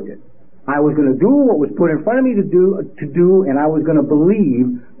hell with it. I was going to do what was put in front of me to do, and I was going to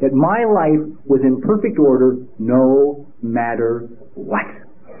believe that my life was in perfect order no matter what.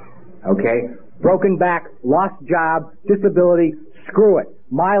 Okay? Broken back, lost job, disability, screw it.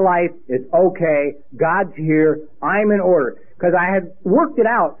 My life is okay. God's here. I'm in order. Because I had worked it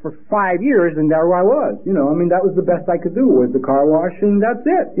out for 5 years, and there I was. You know, I mean, that was the best I could do, was the car wash, and that's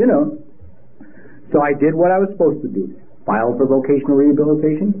it, you know. So I did what I was supposed to do. Filed for vocational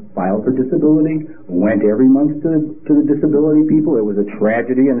rehabilitation, filed for disability, went every month to the disability people. It was a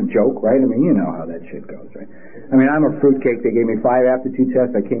tragedy and a joke, right? I mean, you know how that shit goes, right? I mean, I'm a fruitcake. They gave me 5 aptitude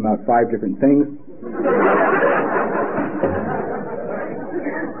tests. I came out 5 different things.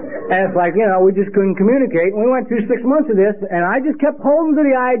 And it's like, you know, we just couldn't communicate. And we went through 6 months of this, and I just kept holding to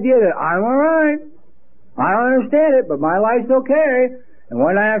the idea that I'm all right. I don't understand it, but my life's okay. And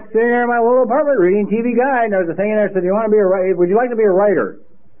one night I'm sitting there in my little apartment reading TV Guide, and there was a thing in there that said, would you like to be a writer?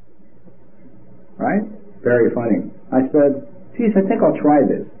 Right? Very funny. I said, geez, I think I'll try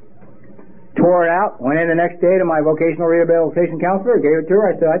this. Tore it out, went in the next day to my vocational rehabilitation counselor, gave it to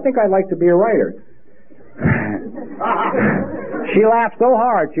her. I said, I think I'd like to be a writer. She laughed so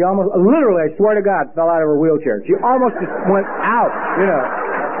hard, she almost, literally, I swear to God, fell out of her wheelchair. She almost just went out, you know.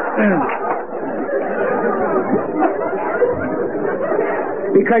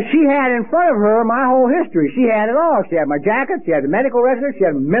 Because she had in front of her my whole history. She had it all. She had my jacket, she had the medical record, she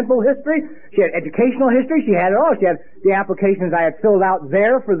had mental history, she had educational history, she had it all. She had the applications I had filled out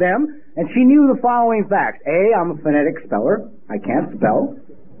there for them, and she knew the following facts. A, I'm a phonetic speller. I can't spell.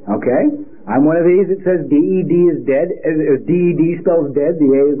 Okay? I'm one of these that says D-E-D is dead. D-E-D spells dead.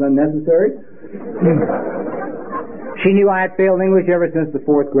 The A is unnecessary. She knew I had failed English ever since the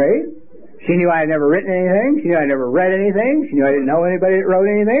 4th grade. She knew I had never written anything. She knew I had never read anything. She knew I didn't know anybody that wrote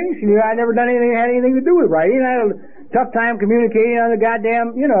anything. She knew I had never done anything that had anything to do with writing. I had a tough time communicating on the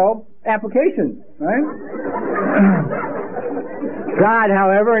goddamn, applications, right? God,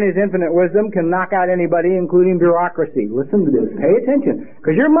 however, in His infinite wisdom, can knock out anybody, including bureaucracy. Listen to this. Pay attention.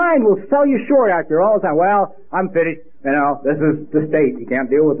 Because your mind will sell you short out there all the time. Well, I'm finished. This is the state. You can't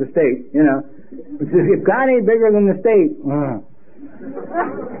deal with the state, If God ain't bigger than the state,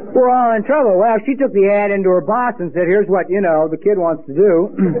 we're all in trouble. Well, she took the ad into her boss and said, here's what, the kid wants to do.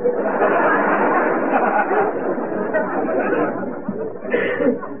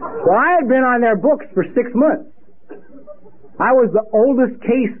 Well, I had been on their books for 6 months. I was the oldest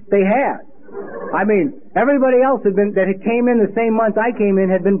case they had. I mean, everybody else that came in the same month I came in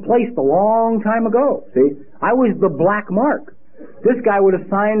had been placed a long time ago. See? I was the black mark. This guy would have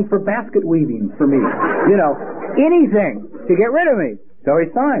signed for basket weaving for me. Anything to get rid of me. So he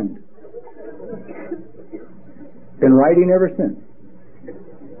signed. Been writing ever since.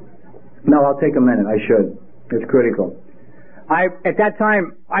 No, I'll take a minute. I should. It's critical. At that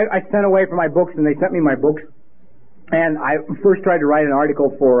time, I sent away for my books, and they sent me my books. And I first tried to write an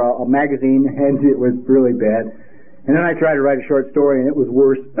article for a magazine, and it was really bad. And then I tried to write a short story, and it was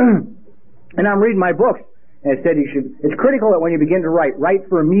worse. And I'm reading my books, and it said it's critical that when you begin to write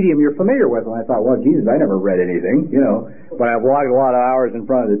for a medium you're familiar with. And I thought, well, Jesus, I never read anything, but I've logged a lot of hours in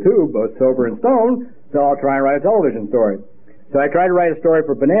front of the tube, both sober and stoned, so I'll try and write a television story. So I tried to write a story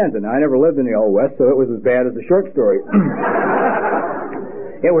for Bonanza. Now, I never lived in the Old West, so it was as bad as the short story.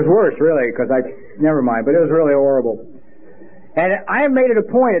 It was worse, really, because never mind, but it was really horrible. And I made it a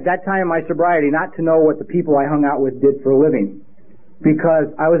point at that time in my sobriety not to know what the people I hung out with did for a living,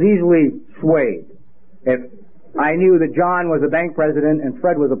 because I was easily swayed. If I knew that John was a bank president and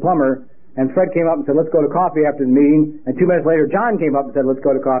Fred was a plumber, and Fred came up and said, let's go to coffee after the meeting, and 2 minutes later John came up and said, let's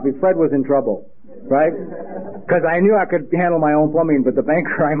go to coffee, Fred was in trouble, right? Because I knew I could handle my own plumbing, but the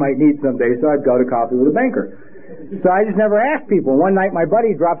banker I might need someday, so I'd go to coffee with a banker. So I just never asked people. One night my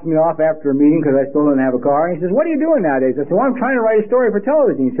buddy drops me off after a meeting because I still didn't have a car, and he says, what are you doing nowadays? I said, well, I'm trying to write a story for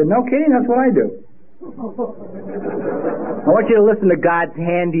television. He said, no kidding, that's what I do. I want you to listen to God's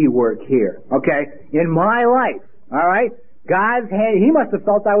handiwork here, okay? In my life, all right? God's hand, He must have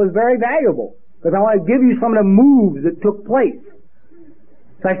felt I was very valuable, because I want to give you some of the moves that took place.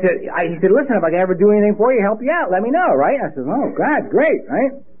 So he said, listen, if I can ever do anything for you, help you out, let me know, right? I said, oh, God, great,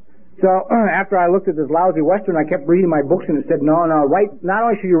 right? So after I looked at this lousy Western, I kept reading my books, and it said, no, write. Not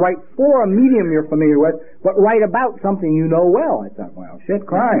only should you write for a medium you're familiar with, but write about something you know well. I thought, well, shit,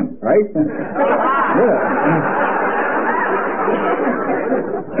 crime, right?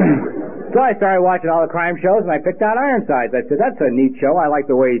 So I started watching all the crime shows, and I picked out Ironsides. I said, that's a neat show. I like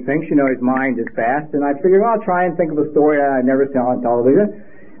the way he thinks. His mind is fast. And I figured, well, I'll try and think of a story I'd never seen on television.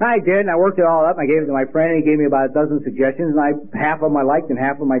 I did, and I worked it all up. I gave it to my friend, and he gave me about a dozen suggestions, and half of them I liked and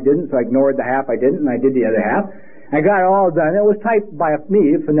half of them I didn't, so I ignored the half I didn't, and I did the other half. I got it all done. It was typed by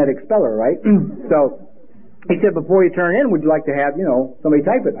me, a phonetic speller, right? So he said, before you turn in, would you like to have, somebody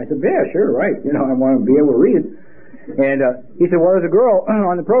type it? I said, yeah, sure, right. I want to be able to read it. And he said, well, there's a girl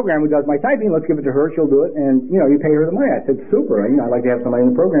on the program who does my typing. Let's give it to her. She'll do it, and, you pay her the money. I said, super. I'd like to have somebody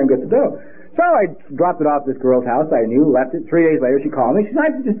in the program get the dough. So I dropped it off at this girl's house. I knew, left it. 3 days later, she called me. She said,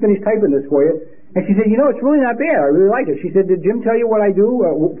 I just finished typing this for you. And she said, it's really not bad. I really like it. She said, did Jim tell you what I do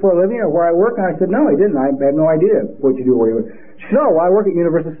for a living or where I work? And I said, no, he didn't. I have no idea what you do where you work. So I work at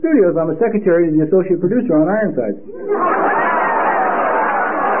Universal Studios. I'm a secretary to the associate producer on Ironsides.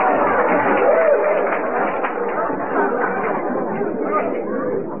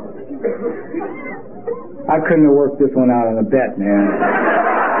 I couldn't have worked this one out on a bet, man.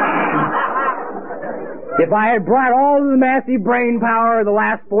 If I had brought all of the massive brain power of the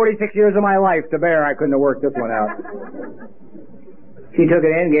last 46 years of my life to bear, I couldn't have worked this one out. She took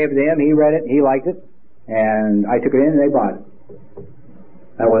it in, gave it to him, he read it, he liked it, and I took it in and they bought it.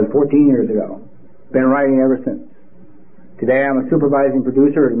 That was 14 years ago. Been writing ever since. Today I'm a supervising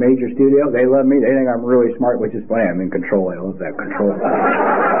producer at a major studio. They love me, they think I'm really smart, which is funny. I'm in control. I love that control.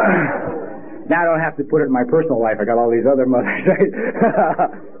 Now I don't have to put it in my personal life. I got all these other mothers.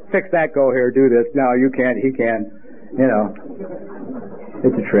 Fix that, go here, do this. No, you can't, he can.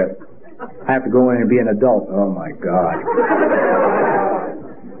 It's a trip. I have to go in and be an adult. Oh, my God.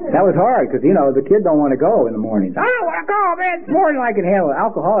 That was hard because, the kid don't want to go in the mornings. I don't want to go, man. It's more than I can handle.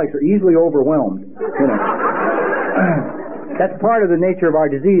 Alcoholics are easily overwhelmed. That's part of the nature of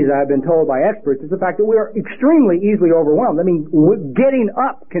our disease, I've been told by experts, is the fact that we are extremely easily overwhelmed. I mean, getting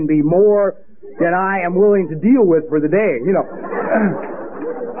up can be more than I am willing to deal with for the day.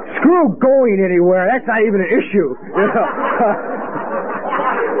 Screw going anywhere. That's not even an issue.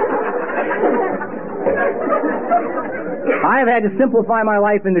 I have had to simplify my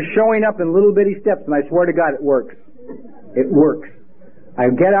life into showing up in little bitty steps, and I swear to God it works. It works. I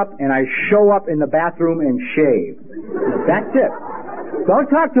get up and I show up in the bathroom and shave. That's it. Don't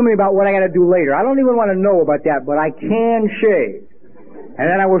talk to me about what I got to do later. I don't even want to know about that, but I can shave. And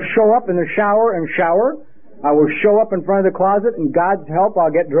then I will show up in the shower and shower. I will show up in front of the closet, and God's help,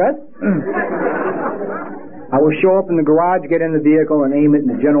 I'll get dressed. I will show up in the garage, get in the vehicle, and aim it in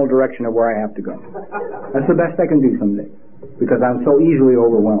the general direction of where I have to go. That's the best I can do someday, because I'm so easily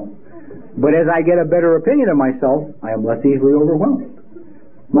overwhelmed. But as I get a better opinion of myself, I am less easily overwhelmed.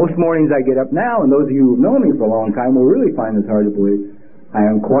 Most mornings I get up now, and those of you who've known me for a long time will really find this hard to believe. I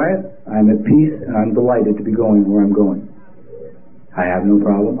am quiet, I'm at peace, and I'm delighted to be going where I'm going. I have no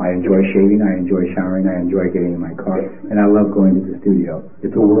problem. I enjoy shaving, I enjoy showering, I enjoy getting in my car, and I love going to the studio.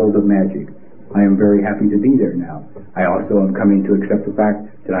 It's a world of magic. I am very happy to be there now. I also am coming to accept the fact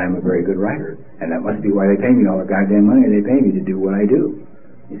that I am a very good writer, and that must be why they pay me all the goddamn money they pay me to do what I do.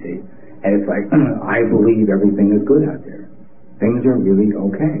 You see? And it's like, I believe everything is good out there. Things are really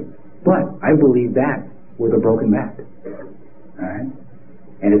okay. But I believe that with a broken back. Alright?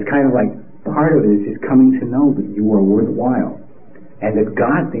 And it's kind of like, part of it is just coming to know that you are worthwhile. And that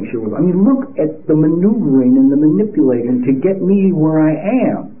God thinks you're worthwhile. I mean, look at the maneuvering and the manipulating to get me where I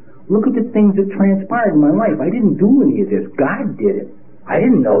am. Look at the things that transpired in my life. I didn't do any of this. God did it. I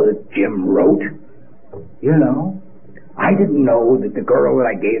didn't know that Jim wrote. I didn't know that the girl that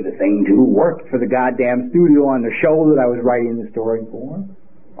I gave the thing to worked for the goddamn studio on the show that I was writing the story for.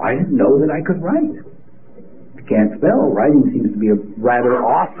 I didn't know that I could write. If you can't spell, writing seems to be a rather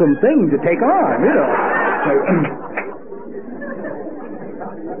awesome thing to take on,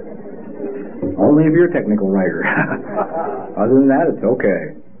 Only if you're a technical writer. Other than that, it's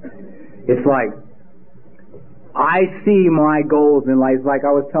okay. It's like, I see my goals in life, like I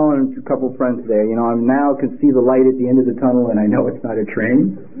was telling a couple friends today, I now can see the light at the end of the tunnel, and I know it's not a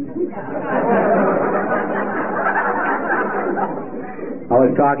train. I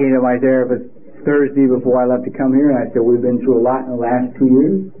was talking to my therapist Thursday before I left to come here, and I said, we've been through a lot in the last 2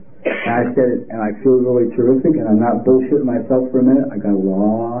 years. And I said, and I feel really terrific, and I'm not bullshitting myself for a minute. I got a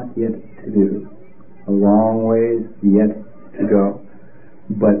lot yet to do. A long ways yet to go.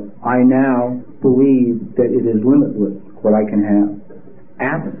 But I now believe that it is limitless, what I can have.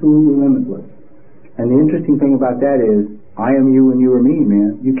 Absolutely limitless. And the interesting thing about that is, I am you and you are me,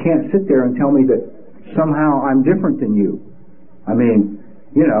 man. You can't sit there and tell me that somehow I'm different than you. I mean,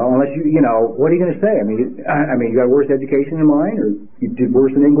 unless what are you going to say? I mean, you got a worse education than mine, or you did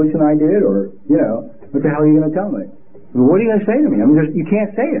worse in English than I did, or, what the hell are you going to tell me? I mean, what are you going to say to me? I mean, you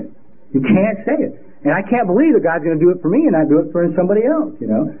can't say it. You can't say it. And I can't believe that God's going to do it for me and not do it for somebody else,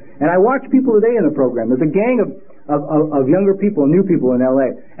 And I watch people today in the program. There's a gang of younger people, new people in L.A.,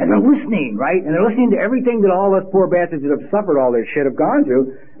 and they're listening, right? And they're listening to everything that all us poor bastards that have suffered all this shit have gone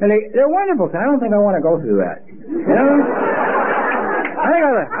through, and they're wonderful. So I don't think I want to go through that, I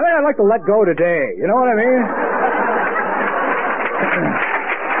think I'd like to let go today. You know what I mean?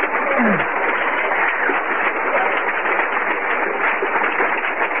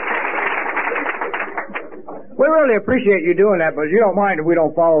 We really appreciate you doing that, but you don't mind if we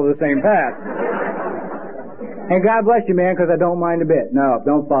don't follow the same path. And God bless you, man, because I don't mind a bit. No,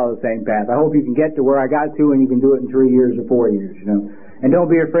 don't follow the same path. I hope you can get to where I got to, and you can do it in 3 years or 4 years, And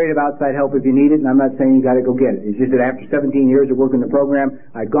don't be afraid of outside help if you need it, and I'm not saying you got to go get it. It's just that after 17 years of working the program,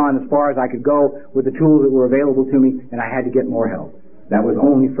 I'd gone as far as I could go with the tools that were available to me, and I had to get more help. That was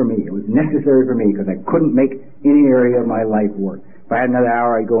only for me. It was necessary for me because I couldn't make any area of my life work. If I had another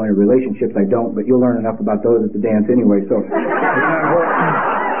hour, I'd go into relationships. I don't, but you'll learn enough about those at the dance anyway, so.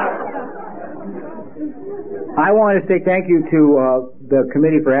 I want to say thank you to the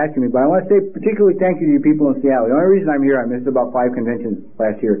committee for asking me, but I want to say particularly thank you to you people in Seattle. The only reason I'm here, I missed about 5 conventions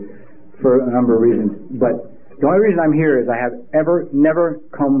last year for a number of reasons, but the only reason I'm here is I have never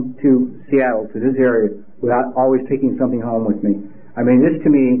come to Seattle, to this area, without always taking something home with me. I mean, this to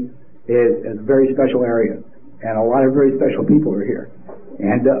me is a very special area, and a lot of very special people are here.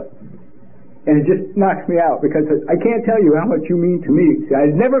 And it just knocks me out because I can't tell you how much you mean to me. See,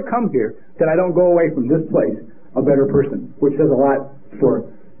 I've never come here that I don't go away from this place a better person, which says a lot for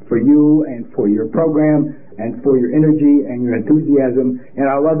for you and for your program and for your energy and your enthusiasm. And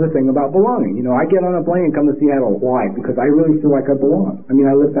I love the thing about belonging. You know, I get on a plane and come to Seattle. Why? Because I really feel like I belong. I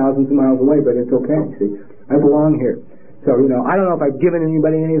mean, I live thousands of miles away, but it's okay. See, I belong here. So, you know, I don't know if I've given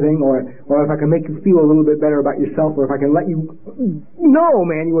anybody anything or if I can make you feel a little bit better about yourself, or if I can let you know,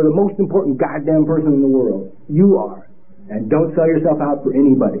 man, you are the most important goddamn person in the world. You are. And don't sell yourself out for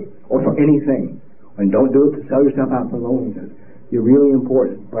anybody or for anything. And don't do it to sell yourself out for loneliness. You're really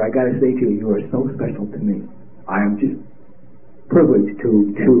important. But I got to say to you, you are so special to me. I am just privileged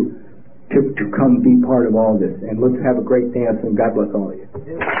to come be part of all this. And let's have a great dance, and God bless all of you.